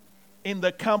in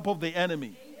the camp of the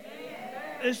enemy.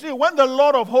 You see, when the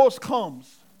Lord of hosts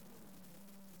comes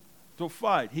to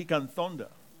fight, he can thunder.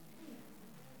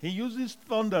 He uses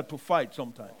thunder to fight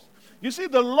sometimes. You see,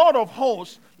 the Lord of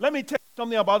hosts, let me tell you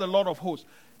something about the Lord of hosts.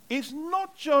 It's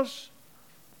not just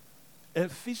a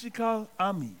physical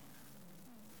army,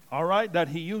 all right, that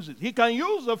he uses. He can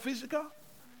use the physical.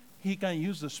 He can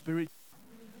use the spirit.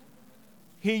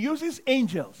 He uses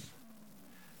angels.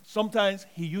 Sometimes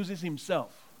he uses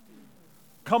himself.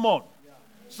 Come on.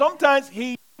 Sometimes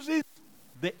he uses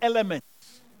the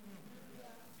elements.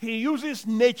 He uses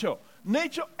nature.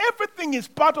 Nature, everything is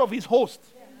part of his host.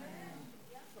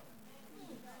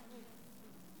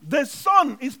 The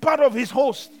sun is part of his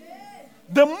host.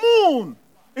 The moon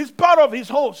is part of his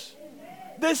host.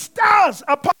 The stars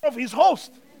are part of his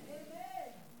host.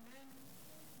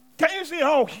 Can you see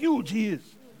how huge he is?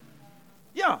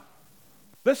 Yeah.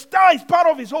 The star is part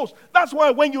of his host. That's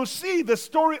why when you see the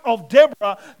story of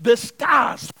Deborah, the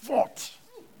stars fought.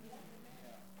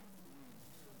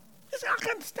 You say, how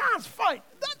can stars fight?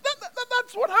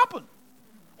 That's what happened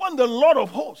when the Lord of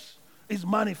hosts is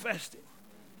manifesting.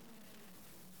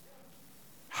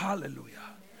 Hallelujah.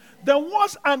 There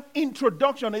was an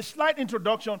introduction, a slight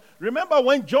introduction. Remember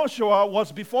when Joshua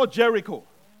was before Jericho?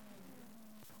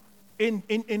 In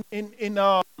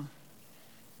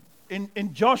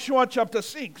Joshua chapter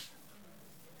 6.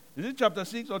 Is it chapter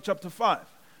 6 or chapter 5?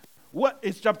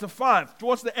 It's chapter 5,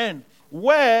 towards the end,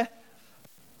 where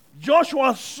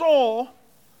Joshua saw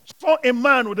a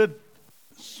man with a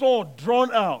sword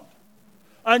drawn out.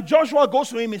 And Joshua goes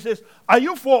to him and says, are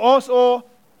you for us or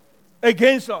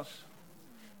against us?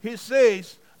 He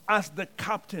says, as the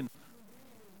captain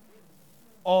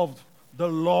of the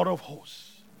Lord of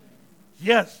hosts.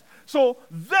 Yes. So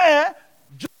there,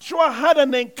 Joshua had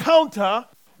an encounter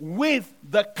with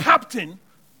the captain.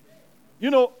 You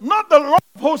know, not the Lord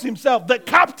of hosts himself, the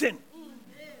captain.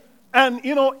 And,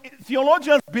 you know,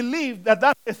 theologians believe that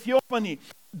that's a theophany.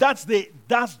 That's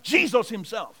Jesus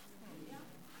himself.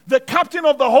 The captain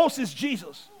of the host is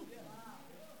Jesus.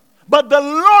 But the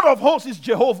Lord of hosts is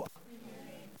Jehovah.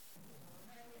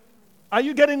 Are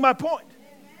you getting my point?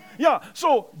 Yeah,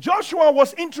 so Joshua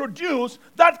was introduced,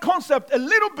 that concept a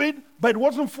little bit, but it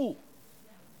wasn't full.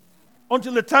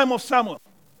 Until the time of Samuel.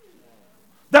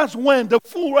 That's when the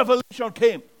full revelation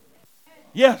came.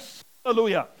 Yes,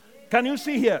 hallelujah. Can you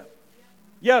see here?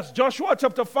 Yes, Joshua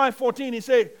chapter 5:14, he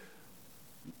said,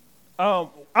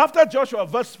 after Joshua,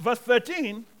 verse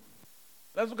 13,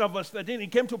 let's look at verse 13.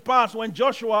 It came to pass when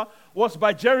Joshua was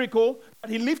by Jericho, that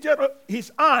he lifted up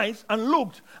his eyes and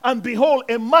looked, and behold,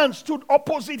 a man stood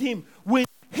opposite him with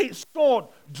his sword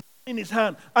drawn in his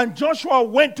hand. And Joshua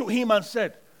went to him and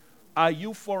said, are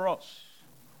you for us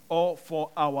or for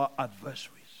our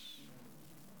adversaries?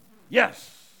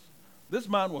 Yes, this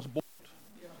man was bold.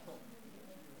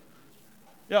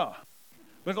 Yeah,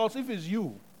 because if it's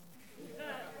you,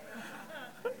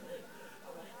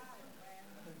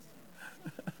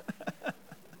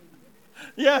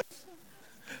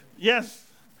 Yes.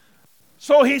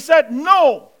 So he said,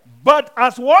 no, but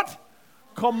as what?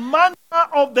 Commander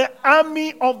of the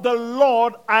army of the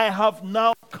Lord, I have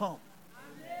now come.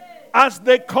 As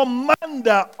the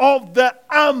commander of the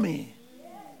army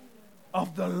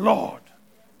of the Lord.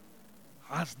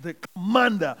 As the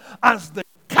commander, as the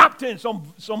captain.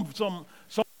 Some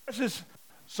verses,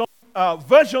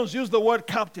 versions use the word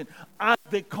captain. As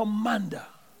the commander.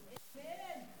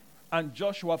 And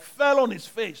Joshua fell on his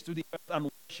face to the earth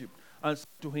and worshipped and said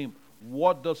to him,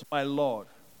 what does my Lord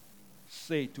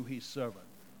say to his servant?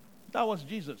 That was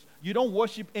Jesus. You don't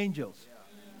worship angels.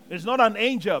 It's not an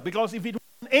angel, because if it was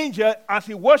an angel, as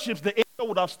he worships, the angel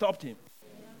would have stopped him.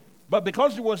 But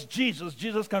because it was Jesus,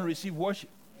 Jesus can receive worship.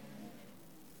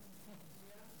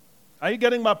 Are you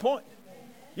getting my point?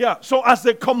 Yeah, so as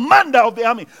the commander of the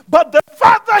army. But the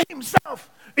Father himself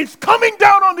is coming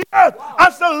down on the earth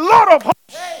as the Lord of hosts.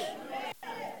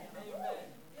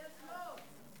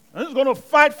 And he's going to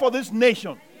fight for this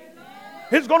nation.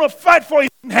 He's going to fight for his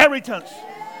inheritance.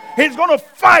 He's going to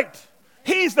fight.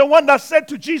 He is the one that said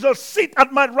to Jesus, sit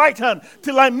at my right hand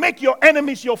till I make your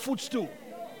enemies your footstool.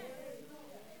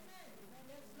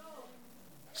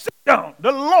 Sit down.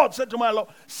 The Lord said to my Lord,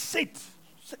 sit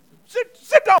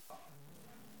down.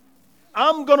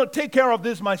 I'm going to take care of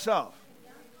this myself.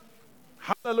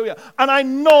 Hallelujah. And I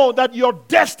know that your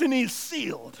destiny is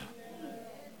sealed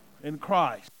in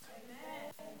Christ.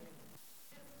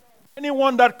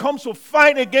 Anyone that comes to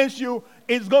fight against you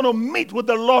is going to meet with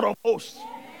the Lord of hosts.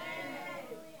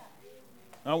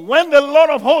 And when the Lord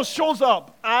of hosts shows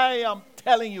up, I am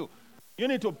telling you, you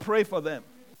need to pray for them.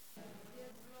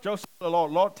 Just the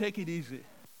Lord, take it easy.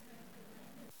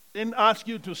 Didn't ask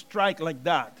you to strike like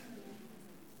that.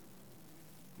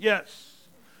 Yes.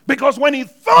 Because when he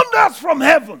thunders from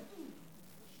heaven,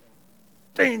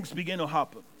 things begin to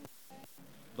happen.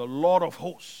 The Lord of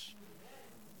hosts.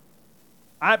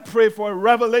 I pray for a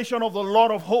revelation of the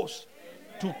Lord of hosts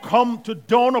to come to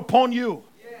dawn upon you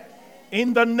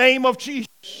in the name of Jesus.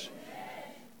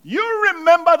 You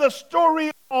remember the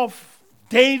story of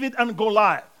David and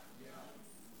Goliath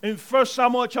in 1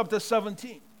 Samuel chapter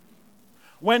 17.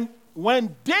 When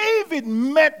David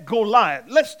met Goliath,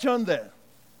 let's turn there.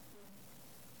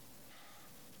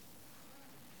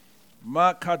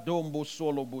 The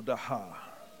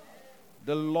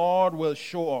Lord will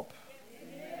show up.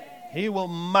 He will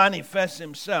manifest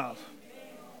himself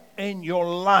in your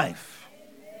life.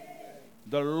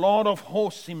 The Lord of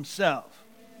hosts himself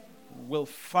will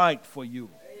fight for you.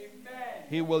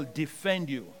 He will defend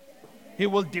you. He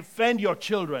will defend your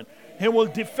children. He will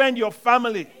defend your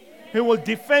family. He will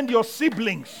defend your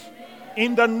siblings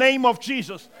in the name of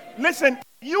Jesus. Listen,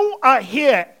 you are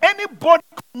here. Anybody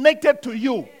connected to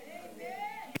you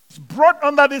is brought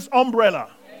under this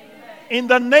umbrella in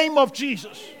the name of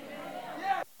Jesus.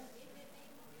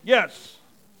 Yes.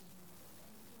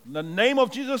 In the name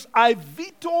of Jesus, I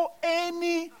veto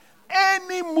any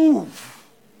move.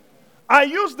 I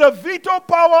use the veto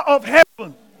power of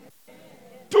heaven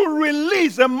to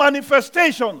release a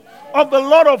manifestation of the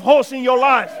Lord of hosts in your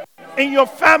life, in your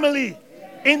family,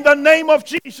 in the name of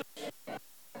Jesus.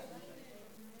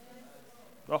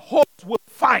 The hosts will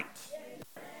fight.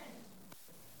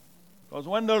 Because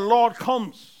when the Lord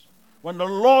comes, when the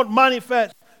Lord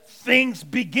manifests, things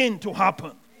begin to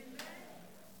happen.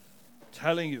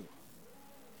 Telling you,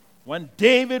 when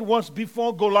David was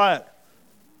before Goliath,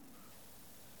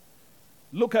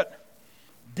 look at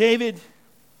David.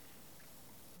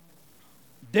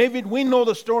 We know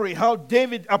the story how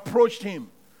David approached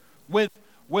him with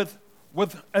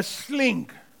a sling,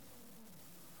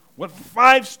 with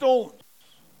 5 stones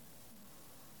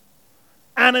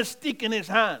and a stick in his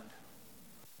hand,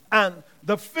 and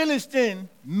the Philistine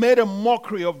made a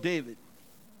mockery of David.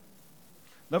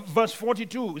 Verse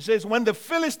 42, it says, when the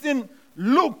Philistine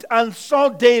looked and saw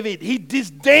David, he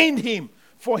disdained him,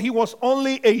 for he was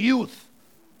only a youth,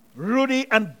 ruddy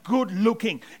and good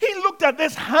looking. He looked at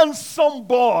this handsome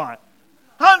boy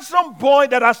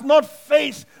that has not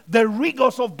faced the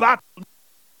rigors of battle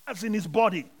that's in his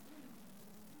body.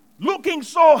 Looking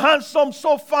so handsome,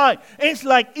 so fine. It's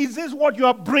like, is this what you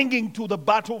are bringing to the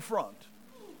battlefront?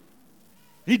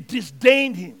 He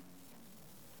disdained him.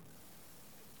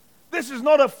 This is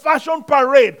not a fashion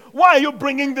parade. Why are you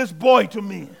bringing this boy to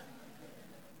me?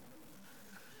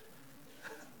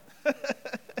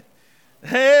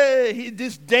 Hey, he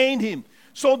disdained him.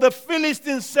 So the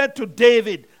Philistine said to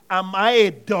David, am I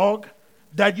a dog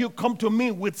that you come to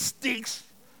me with sticks?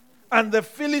 And the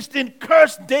Philistine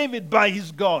cursed David by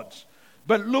his gods.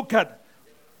 But look at,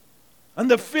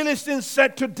 and the Philistine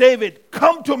said to David,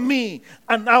 come to me,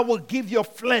 and I will give your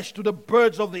flesh to the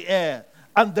birds of the air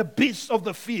and the beasts of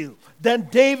the field. Then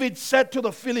David said to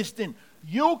the Philistine,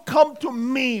 you come to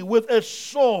me with a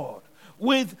sword,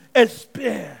 with a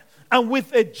spear, and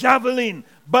with a javelin,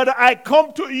 but I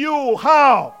come to you,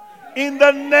 how? In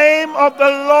the name of the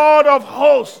Lord of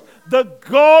hosts, the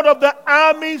God of the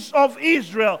armies of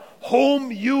Israel,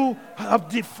 whom you have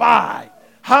defied.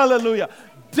 Hallelujah.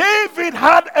 David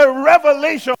had a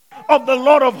revelation of the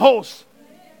Lord of hosts.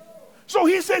 So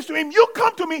he says to him, you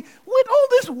come to me with all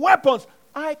these weapons.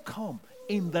 I come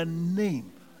in the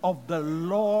name of the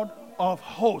Lord of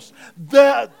hosts,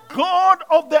 the God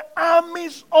of the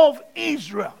armies of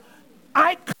Israel.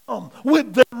 I come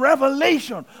with the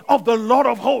revelation of the Lord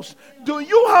of hosts. Do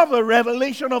you have a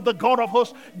revelation of the God of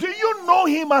hosts? Do you know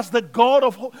him as the God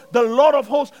of the Lord of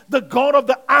hosts, the God of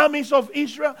the armies of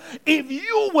Israel? If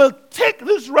you will take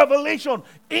this revelation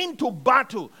into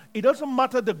battle, it doesn't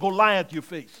matter the Goliath you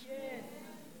face.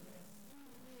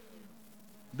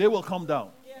 They will come down.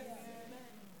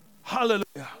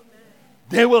 Hallelujah.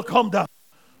 They will come down.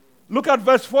 Look at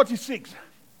verse 46.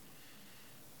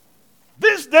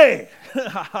 This day,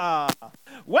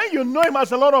 when you know him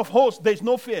as a Lord of hosts, there's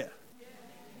no fear.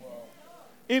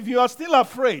 If you are still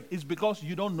afraid, it's because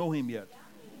you don't know him yet.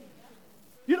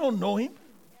 You don't know him.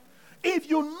 If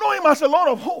you know him as a Lord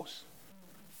of hosts,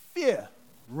 fear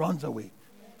runs away.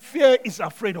 Fear is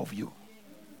afraid of you.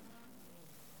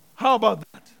 How about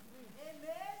that?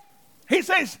 He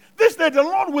says, this day the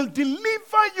Lord will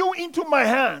deliver you into my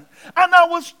hand, and I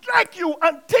will strike you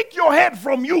and take your head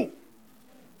from you.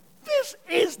 This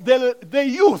is the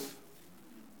youth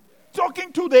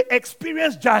talking to the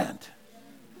experienced giant,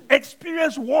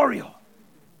 experienced warrior.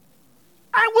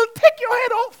 I will take your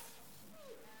head off.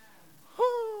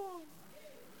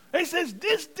 He says,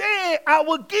 this day I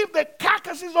will give the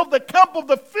carcasses of the camp of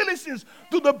the Philistines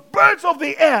to the birds of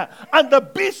the air and the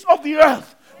beasts of the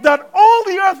earth, that all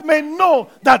the earth may know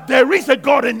that there is a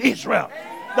God in Israel.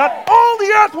 That all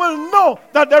the earth will know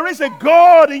that there is a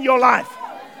God in your life.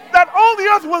 That all the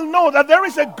earth will know that there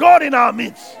is a God in our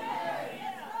midst.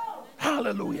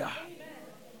 Hallelujah.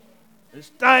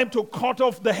 It's time to cut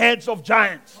off the heads of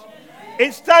giants.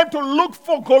 It's time to look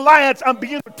for Goliaths and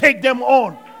begin to take them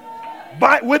on.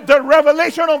 With the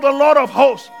revelation of the Lord of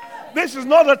hosts. This is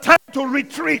not a time to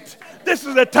retreat. This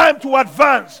is a time to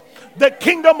advance. The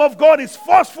kingdom of God is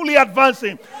forcefully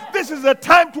advancing. This is a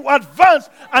time to advance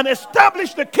and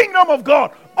establish the kingdom of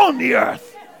God on the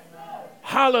earth.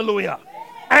 Hallelujah.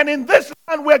 And in this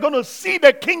land we're going to see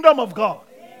the kingdom of God.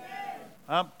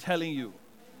 I'm telling you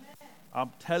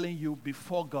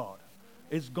before God,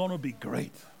 it's going to be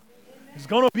great. It's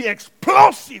going to be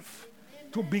explosive,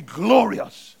 to be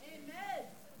glorious.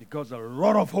 Because the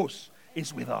Lord of hosts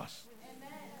is with us.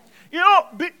 You know,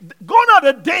 gone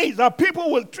are the days that people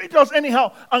will treat us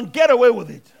anyhow and get away with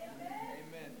it.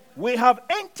 Amen. We have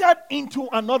entered into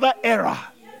another era.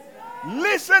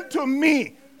 Listen to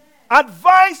me.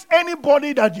 Advise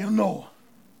anybody that you know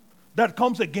that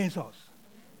comes against us.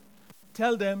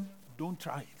 Tell them, don't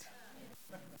try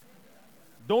it.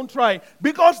 Don't try it.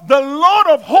 Because the Lord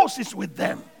of hosts is with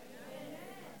them.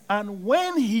 And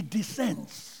when he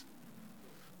descends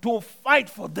to fight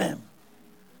for them,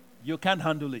 you can't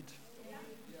handle it.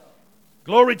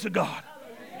 Glory to God.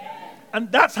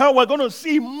 And that's how we're going to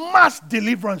see mass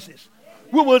deliverances.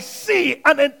 We will see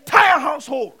an entire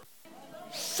household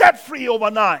set free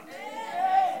overnight.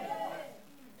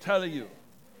 Telling you,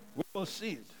 we will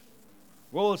see it.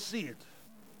 We will see it.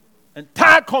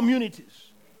 Entire communities.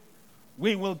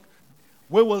 We will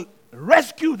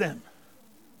rescue them,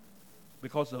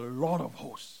 because the Lord of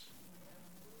hosts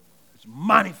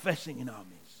manifesting in our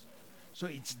midst. So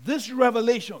it's this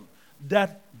revelation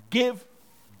that gave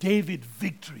David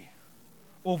victory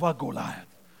over Goliath.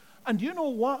 And you know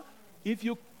what? If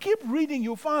you keep reading,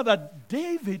 you find that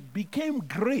David became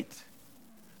great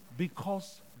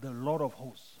because the Lord of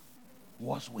hosts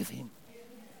was with him.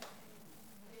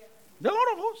 The Lord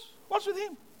of hosts was with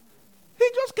him. He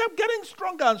just kept getting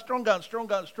stronger and stronger and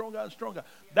stronger and stronger and stronger.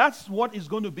 That's what is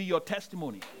going to be your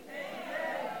testimony.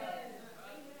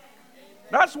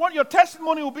 That's what your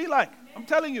testimony will be like. I'm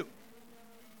telling you.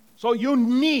 So you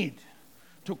need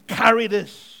to carry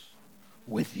this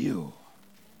with you.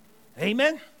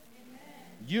 Amen?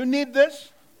 You need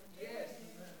this? Yes.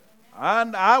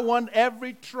 And I want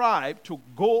every tribe to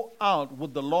go out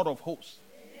with the Lord of hosts.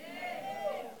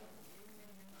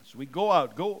 As we go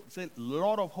out, go say,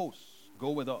 Lord of hosts, go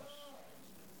with us.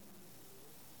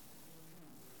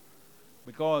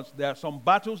 Because there are some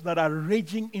battles that are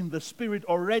raging in the spirit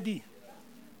already.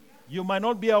 You might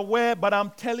not be aware, but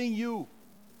I'm telling you,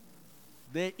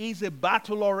 there is a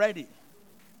battle already.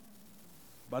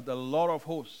 But the Lord of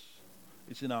hosts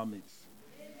is in our midst.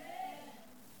 Amen.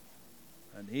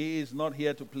 And he is not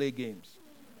here to play games.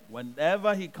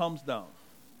 Whenever he comes down,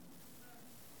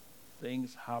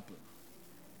 things happen.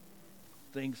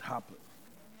 Things happen.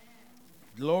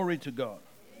 Glory to God.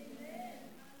 Amen.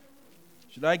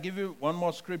 Should I give you one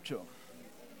more scripture?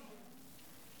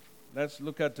 Let's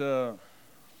look at 2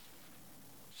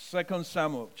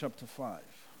 Samuel chapter 5,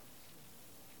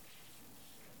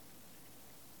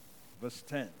 verse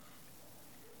 10.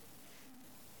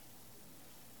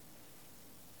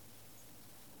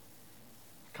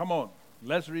 Come on,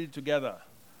 let's read it together.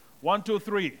 1, 2,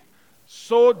 3.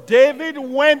 So David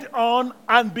went on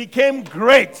and became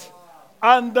great,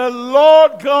 and the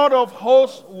Lord God of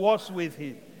hosts was with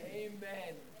him.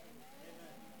 Amen.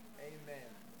 Amen.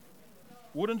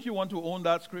 Wouldn't you want to own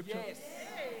that scripture? Yes.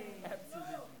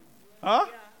 Absolutely. Huh?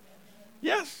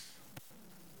 Yes.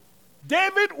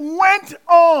 David went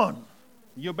on.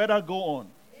 You better go on.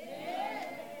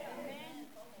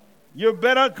 You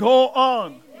better go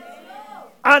on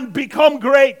and become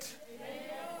great.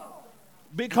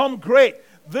 Become great.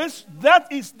 This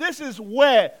is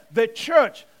where the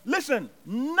church, listen,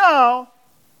 now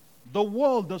the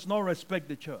world does not respect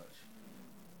the church.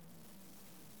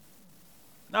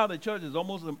 Now the church is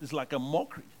almost, it's like a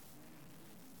mockery.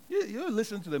 You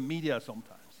listen to the media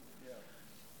sometimes.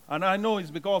 And I know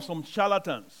it's because of some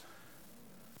charlatans.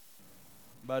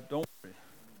 But don't worry.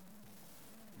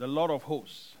 The Lord of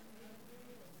hosts,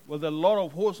 with the Lord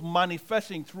of hosts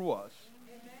manifesting through us,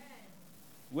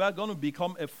 we are going to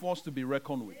become a force to be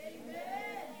reckoned with.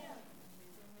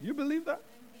 You believe that?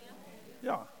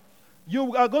 Yeah.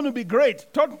 You are going to be great.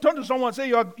 Turn to someone and say,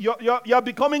 you are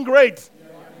becoming great.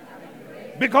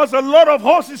 Because the Lord of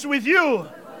hosts is with you.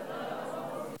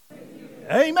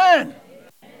 Amen.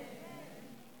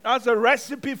 That's a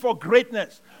recipe for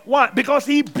greatness. Why? Because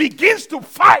he begins to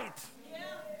fight.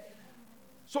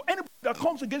 So anybody that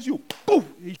comes against you, poof,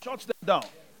 he shuts them down.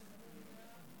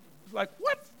 It's like,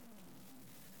 what?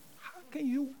 How can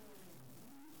you?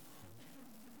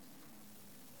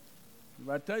 If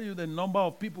I tell you the number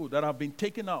of people that have been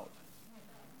taken out,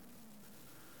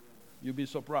 you'll be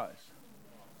surprised.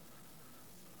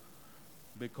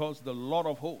 Because the Lord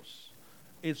of hosts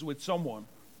is with someone.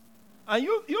 And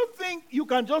you think you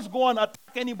can just go and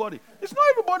attack anybody. It's not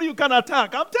everybody you can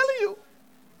attack. I'm telling you.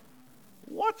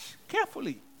 Watch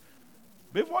carefully.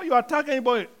 Before you attack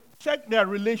anybody, check their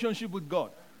relationship with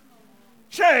God.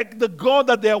 Check the God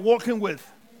that they are working with.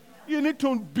 You need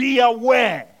to be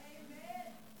aware.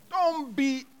 Don't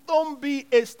be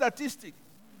a statistic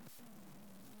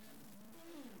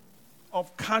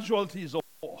of casualties of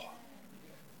war.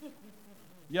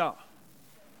 Yeah.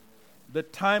 The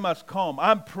time has come.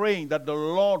 I'm praying that the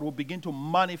Lord will begin to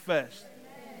manifest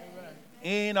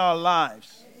in our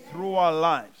lives, through our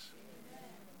lives.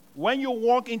 When you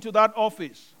walk into that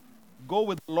office, go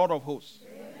with the Lord of hosts.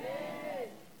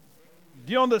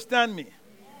 Do you understand me?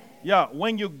 Yeah,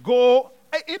 when you go,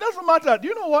 it doesn't matter. Do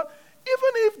you know what?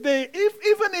 Even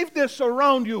if they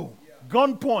surround you,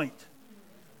 gunpoint,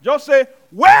 just say,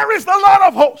 "Where is the Lord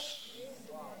of hosts?"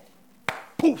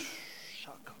 Poof.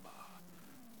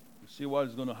 You see what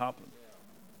is going to happen?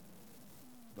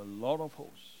 The Lord of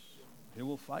hosts, he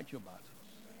will fight your battles.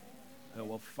 He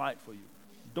will fight for you.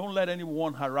 Don't let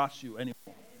anyone harass you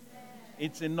anymore.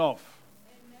 It's enough.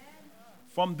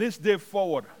 From this day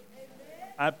forward,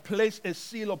 I place a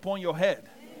seal upon your head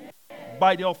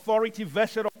by the authority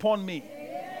vested upon me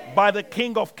by the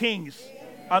King of Kings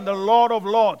and the Lord of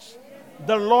Lords,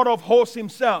 the Lord of hosts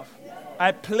himself.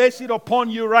 I place it upon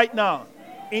you right now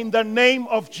in the name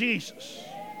of Jesus.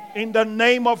 In the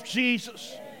name of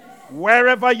Jesus.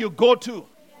 Wherever you go to,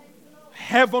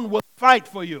 heaven will fight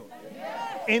for you.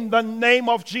 In the name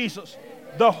of Jesus,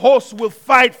 the host will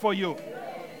fight for you.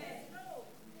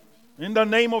 In the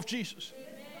name of Jesus.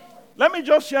 Let me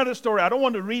just share the story. I don't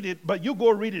want to read it, but you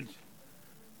go read it.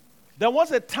 There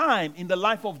was a time in the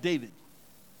life of David.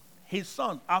 His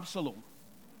son, Absalom,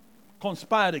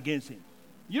 conspired against him.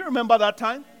 You remember that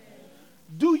time?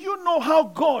 Do you know how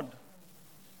God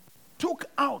took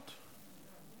out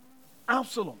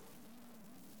Absalom?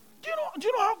 Do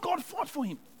you know how God fought for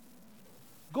him?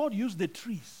 God used the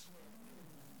trees.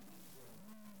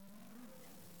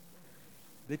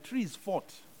 The trees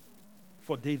fought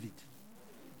for David.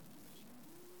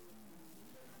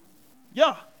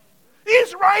 Yeah.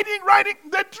 He's riding.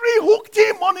 The tree hooked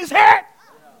him on his head.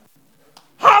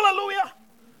 Hallelujah.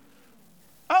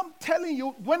 I'm telling you,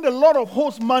 when the Lord of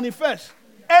hosts manifests,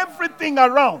 everything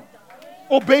around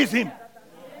obeys him.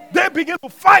 They begin to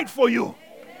fight for you.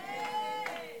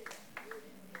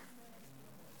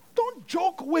 Don't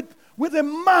joke with a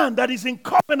man that is in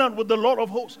covenant with the Lord of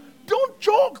hosts. Don't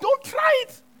joke. Don't try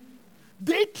it.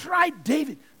 They tried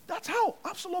David. That's how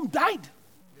Absalom died.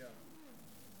 Yeah.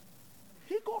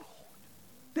 He got hold.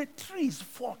 The trees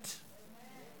fought.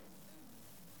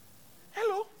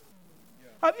 Hello? Yeah.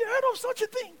 Have you heard of such a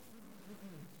thing?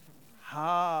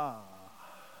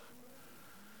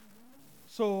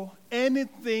 So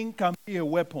anything can be a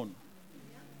weapon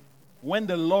when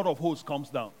the Lord of hosts comes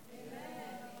down. Amen.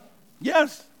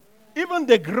 Yes. Even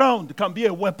the ground can be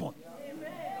a weapon.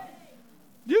 Amen.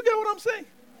 Do you get what I'm saying?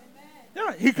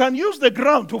 Amen. Yeah, he can use the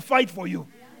ground to fight for you.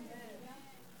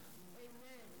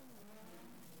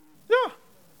 Yeah,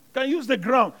 can use the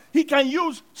ground. He can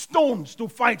use stones to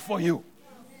fight for you.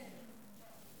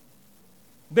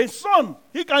 The sun,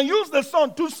 he can use the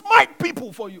sun to smite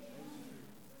people for you.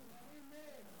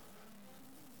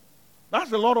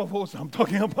 That's a lot of hosts I'm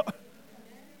talking about.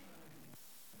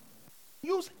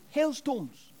 Use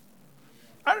hailstones.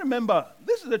 I remember,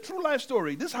 this is a true life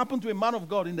story. This happened to a man of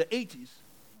God in the 80s.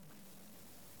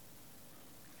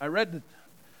 I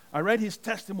read his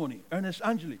testimony, Ernest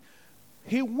Angeli.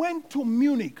 He went to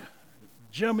Munich,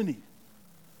 Germany,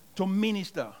 to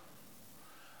minister.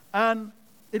 And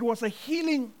it was a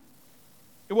healing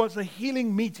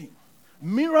meeting.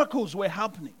 Miracles were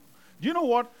happening. Do you know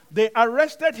what? They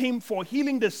arrested him for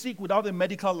healing the sick without a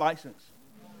medical license.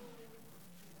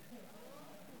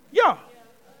 Yeah.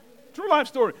 True life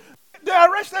story. They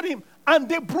arrested him and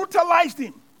they brutalized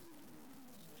him.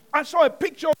 I saw a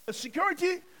picture of a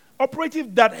security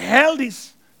operative that held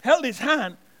his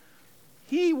hand.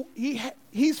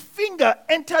 His finger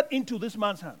entered into this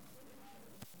man's hand.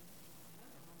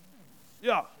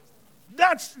 Yeah.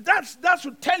 That's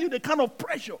to tell you the kind of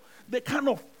pressure, the kind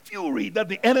of fury that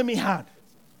the enemy had.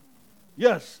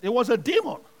 Yes, it was a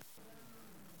demon.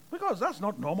 Because that's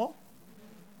not normal.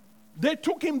 They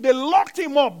took him, they locked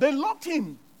him up. They locked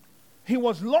him. He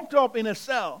was locked up in a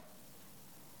cell.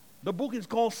 The book is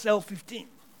called Cell 15.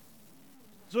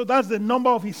 So that's the number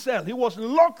of his cell. He was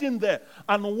locked in there.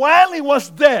 And while he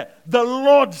was there, the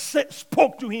Lord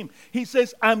spoke to him. He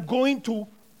says, I'm going to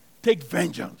take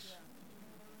vengeance.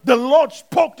 The Lord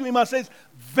spoke to him and says,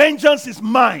 vengeance is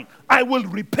mine. I will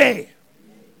repay.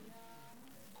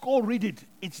 Go read it.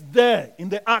 It's there in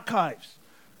the archives.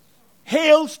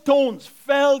 Hailstones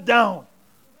fell down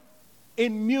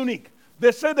in Munich.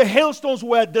 They said the hailstones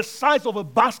were the size of a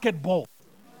basketball.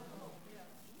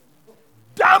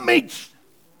 Damages.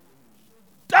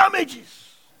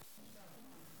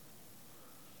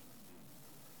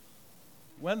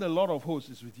 When the Lord of hosts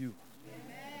is with you,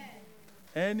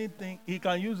 anything, he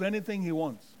can use anything he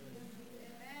wants.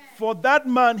 For that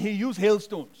man, he used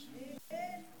hailstones.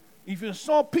 If you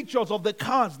saw pictures of the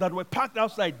cars that were parked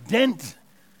outside, dent,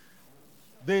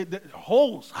 the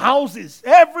holes, houses,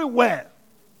 everywhere,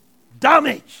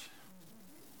 damage.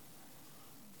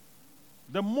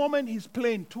 The moment his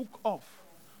plane took off,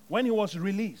 when he was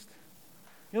released,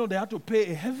 they had to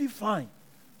pay a heavy fine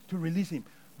to release him.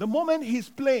 The moment his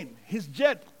plane, his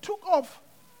jet took off,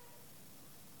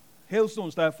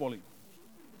 hailstones started falling.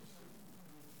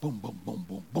 Boom, boom, boom,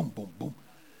 boom, boom, boom, boom.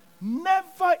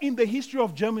 Never in the history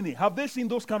of Germany have they seen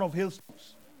those kind of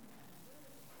hailstones.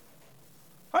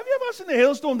 Have you ever seen a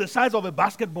hailstone the size of a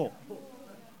basketball?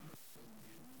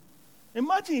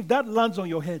 Imagine if that lands on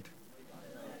your head.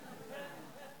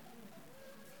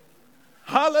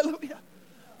 Hallelujah.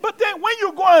 But then when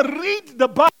you go and read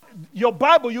your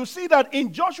Bible, you see that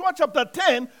in Joshua chapter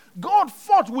 10, God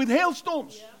fought with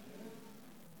hailstones.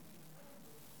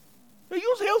 He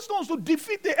used hailstones to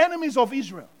defeat the enemies of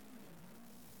Israel.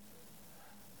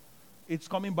 It's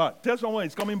coming back. Tell someone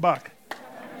it's coming back.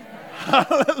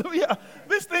 Hallelujah.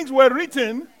 These things were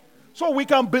written so we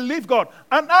can believe God.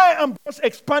 And I am just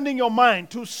expanding your mind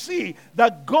to see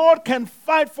that God can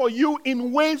fight for you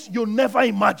in ways you never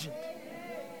imagined.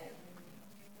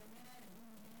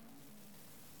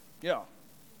 Yeah.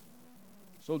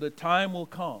 So the time will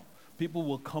come. People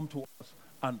will come to us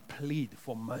and plead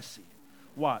for mercy.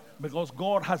 Why? Because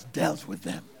God has dealt with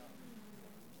them.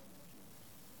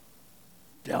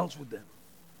 Dealt with them.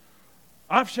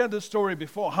 I've shared this story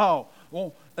before how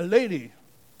a lady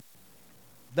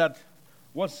that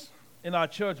was in our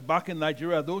church back in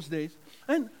Nigeria those days,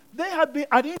 and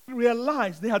I didn't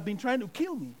realize they had been trying to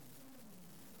kill me.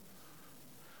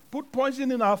 Put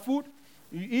poison in our food,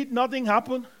 you eat, nothing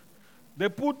happened. They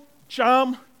put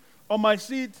charm on my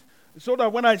seat so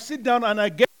that when I sit down and I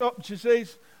get up, she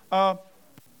says, I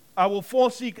will fall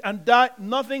sick and die.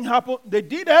 Nothing happened. They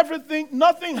did everything.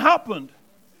 Nothing happened.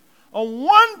 And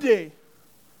one day,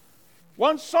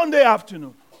 one Sunday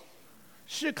afternoon,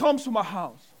 she comes to my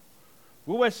house.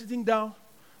 We were sitting down.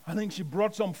 I think she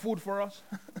brought some food for us.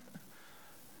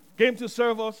 Came to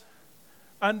serve us.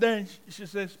 And then she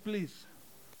says, please.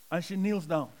 And she kneels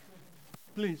down.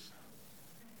 Please.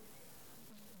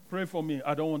 Pray for me.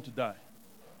 I don't want to die.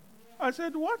 I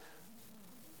said, what?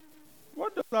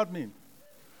 What does that mean?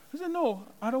 He said, no,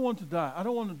 I don't want to die. I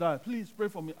don't want to die. Please pray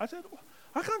for me. I said,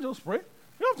 I can't just pray.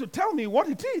 You have to tell me what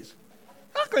it is.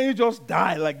 How can you just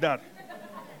die like that?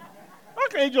 How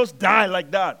can you just die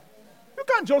like that? You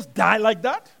can't just die like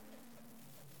that.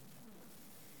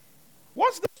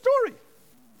 What's the story?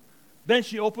 Then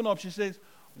she opened up. She says,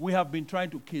 we have been trying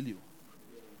to kill you.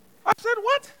 I said,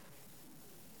 what?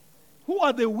 Who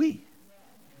are the we?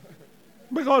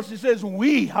 Because she says,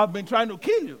 we have been trying to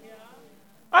kill you.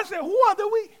 I said, who are the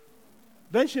we?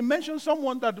 Then she mentioned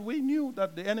someone that we knew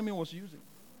that the enemy was using.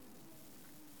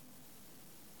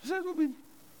 She said,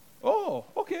 oh,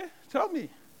 okay, tell me.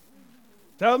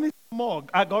 Tell me more.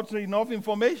 I got enough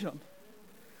information.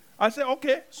 I said,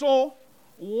 okay, so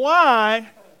why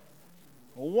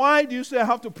do you say I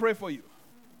have to pray for you?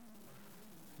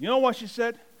 You know what she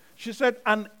said? She said,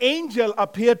 an angel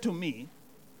appeared to me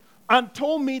and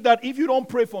told me that if you don't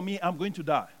pray for me, I'm going to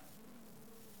die.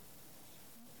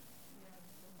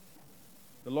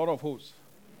 The Lord of hosts.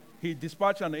 He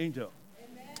dispatched an angel.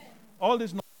 Amen. All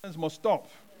this nonsense must stop.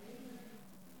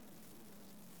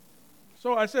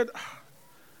 So I said,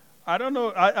 I don't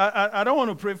know. I don't want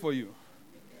to pray for you.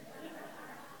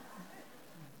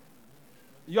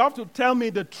 You have to tell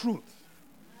me the truth.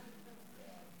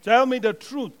 Tell me the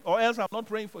truth, or else I'm not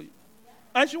praying for you.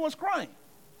 And she was crying.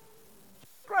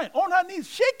 Crying on her knees,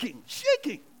 shaking.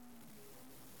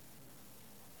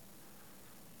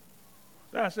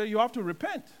 So I said, you have to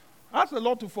repent. Ask the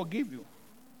Lord to forgive you.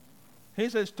 He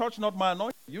says, touch not my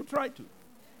anointing. You try to.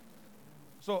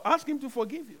 So ask him to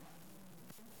forgive you.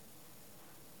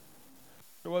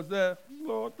 She was there,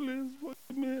 Lord, please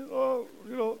forgive me. Oh,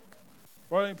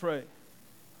 pray.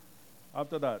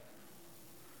 After that,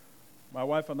 my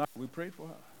wife and I, we prayed for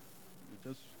her. We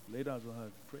just laid hands on her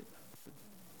and prayed.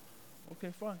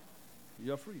 Okay, fine.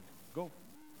 You're free. Go.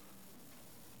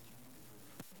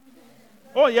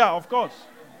 Oh, yeah, of course.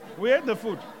 We ate the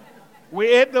food.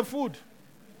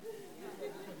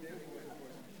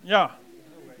 Yeah.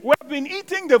 We've been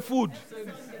eating the food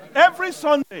every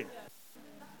Sunday.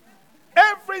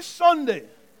 Every Sunday.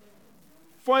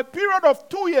 For a period of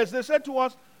 2 years, they said to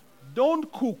us,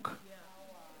 don't cook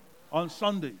on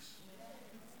Sundays.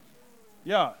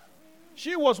 Yeah.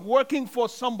 She was working for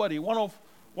somebody, one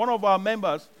of our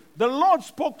members. The Lord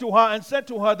spoke to her and said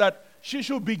to her that she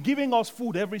should be giving us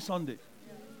food every Sunday.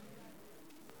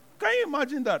 Can you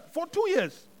imagine that? For 2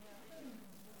 years.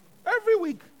 Every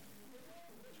week.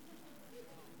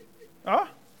 Huh?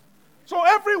 So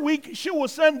every week she will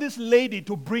send this lady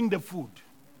to bring the food.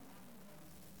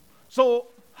 So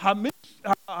her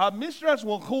mistress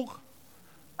will cook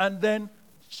and then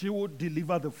she will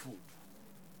deliver the food.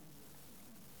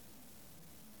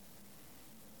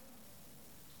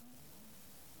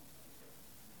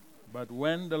 But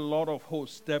when the Lord of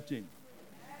hosts stepped in,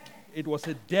 it was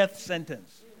a death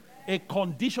sentence, a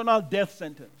conditional death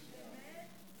sentence.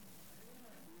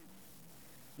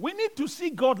 We need to see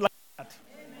God like that.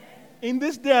 In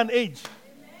this day and age,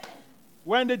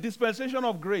 we're in the dispensation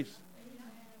of grace.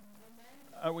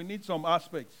 And we need some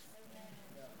aspects.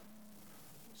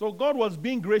 So God was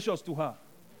being gracious to her.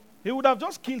 He would have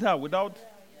just killed her without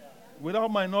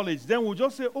my knowledge. Then we'll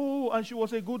just say, oh, and she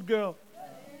was a good girl.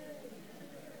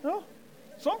 No?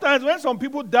 Sometimes when some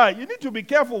people die, you need to be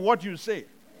careful what you say.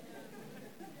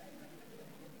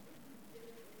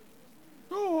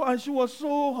 Oh, and she was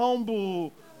so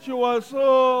humble. She was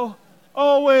so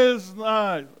always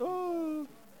nice. Oh.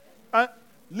 And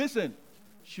listen,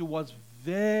 she was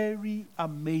very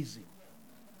amazing.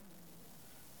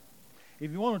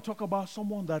 If you want to talk about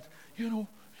someone that,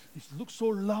 looks so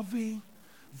loving,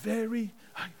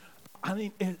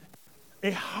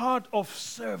 a heart of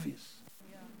service.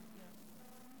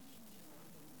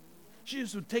 She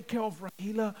used to take care of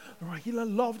Rahila.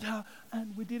 Rahila loved her,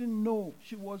 and we didn't know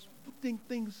she was putting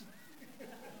things.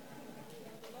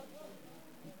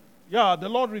 Yeah, the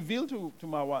Lord revealed to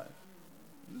my wife.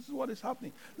 This is what is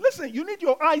happening. Listen, you need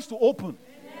your eyes to open.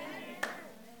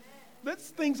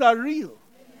 These things are real.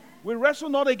 We wrestle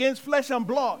not against flesh and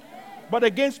blood, but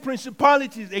against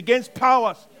principalities, against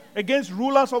powers, against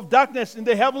rulers of darkness in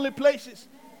the heavenly places.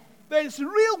 There is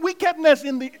real wickedness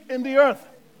in the earth.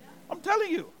 I'm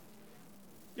telling you.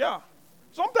 Yeah.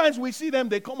 Sometimes we see them,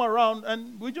 they come around,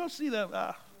 and we just see them.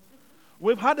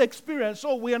 We've had experience,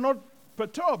 so we are not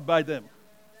perturbed by them.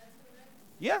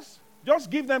 Yes. Just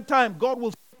give them time. God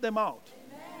will sort them out.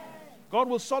 God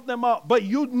will sort them out. But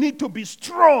you need to be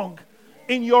strong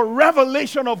in your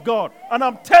revelation of God. And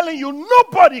I'm telling you,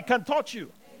 nobody can touch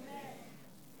you.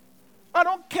 I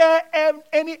don't care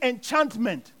any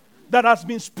enchantment that has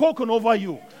been spoken over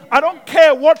you. I don't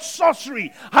care what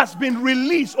sorcery has been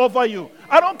released over you.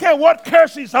 I don't care what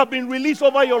curses have been released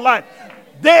over your life.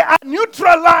 They are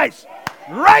neutralized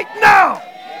right now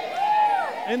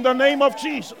in the name of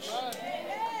Jesus.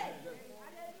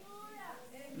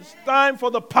 It's time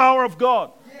for the power of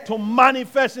God to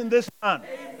manifest in this land.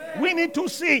 We need to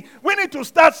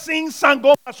start seeing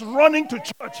Sangomas running to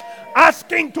church,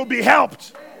 asking to be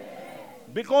helped.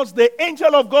 Because the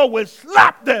angel of God will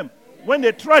slap them when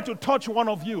they try to touch one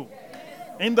of you.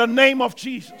 In the name of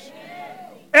Jesus.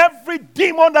 Every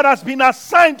demon that has been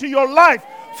assigned to your life,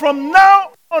 from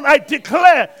now on I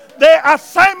declare their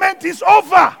assignment is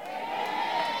over.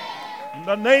 In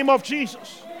the name of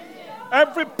Jesus.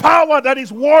 Every power that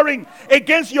is warring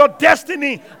against your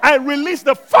destiny, I release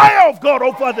the fire of God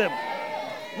over them.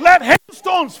 Let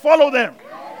hailstones follow them.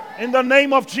 In the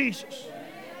name of Jesus.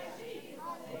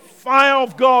 The fire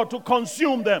of God to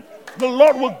consume them. The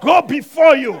Lord will go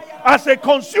before you as a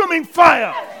consuming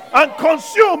fire and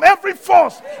consume every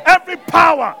force, every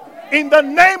power in the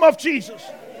name of Jesus.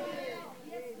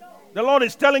 The Lord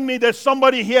is telling me there's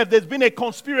somebody here, there's been a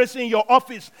conspiracy in your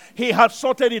office. He has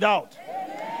sorted it out.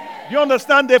 You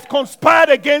understand? They've conspired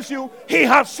against you. He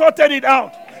has sorted it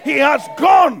out. He has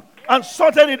gone and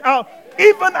sorted it out.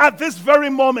 Even at this very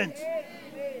moment,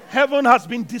 heaven has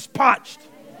been dispatched.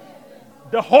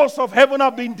 The hosts of heaven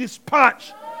have been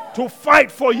dispatched to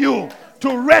fight for you,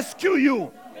 to rescue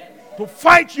you, to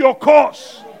fight your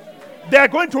cause. They are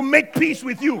going to make peace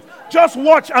with you. Just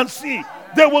watch and see.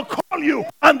 They will call you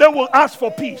and they will ask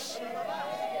for peace.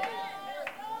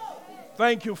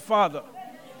 Thank you, Father.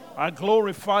 I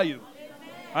glorify you.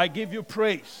 I give you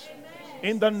praise.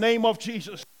 In the name of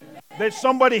Jesus. There's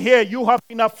somebody here, you have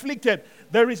been afflicted.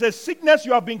 There is a sickness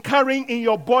you have been carrying in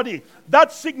your body.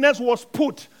 That sickness was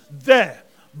put there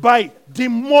by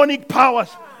demonic powers.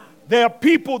 There are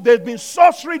people, there's been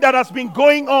sorcery that has been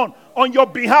going on your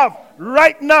behalf.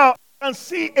 Right now, you can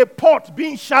see a pot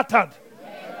being shattered.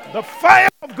 The fire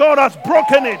of God has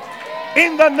broken it.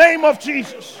 In the name of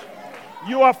Jesus.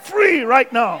 You are free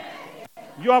right now.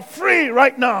 You are free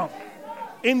right now.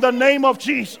 In the name of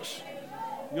Jesus.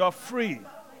 You are free.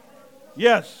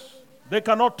 Yes, they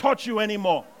cannot touch you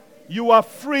anymore. You are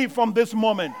free from this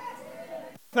moment.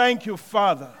 Thank you,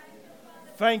 Father.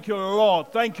 Thank you,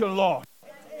 Lord. Thank you, Lord.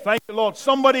 Thank you, Lord.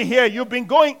 Somebody here, you've been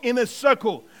going in a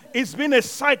circle. It's been a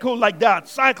cycle like that.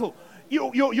 Cycle.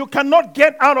 You cannot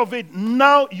get out of it.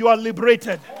 Now you are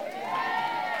liberated.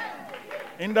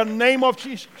 In the name of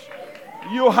Jesus.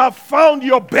 You have found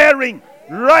your bearing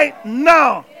right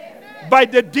now by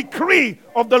the decree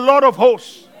of the Lord of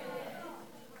hosts.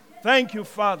 Thank you,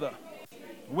 Father.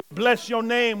 We bless your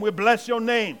name. We bless your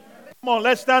name. Come on,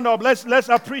 let's stand up. Let's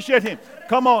appreciate him.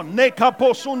 Come on.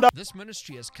 This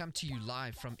ministry has come to you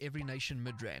live from Every Nation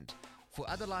Midrand. For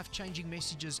other life-changing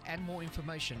messages and more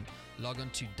information, log on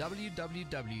to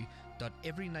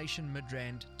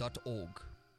www.everynationmidrand.org.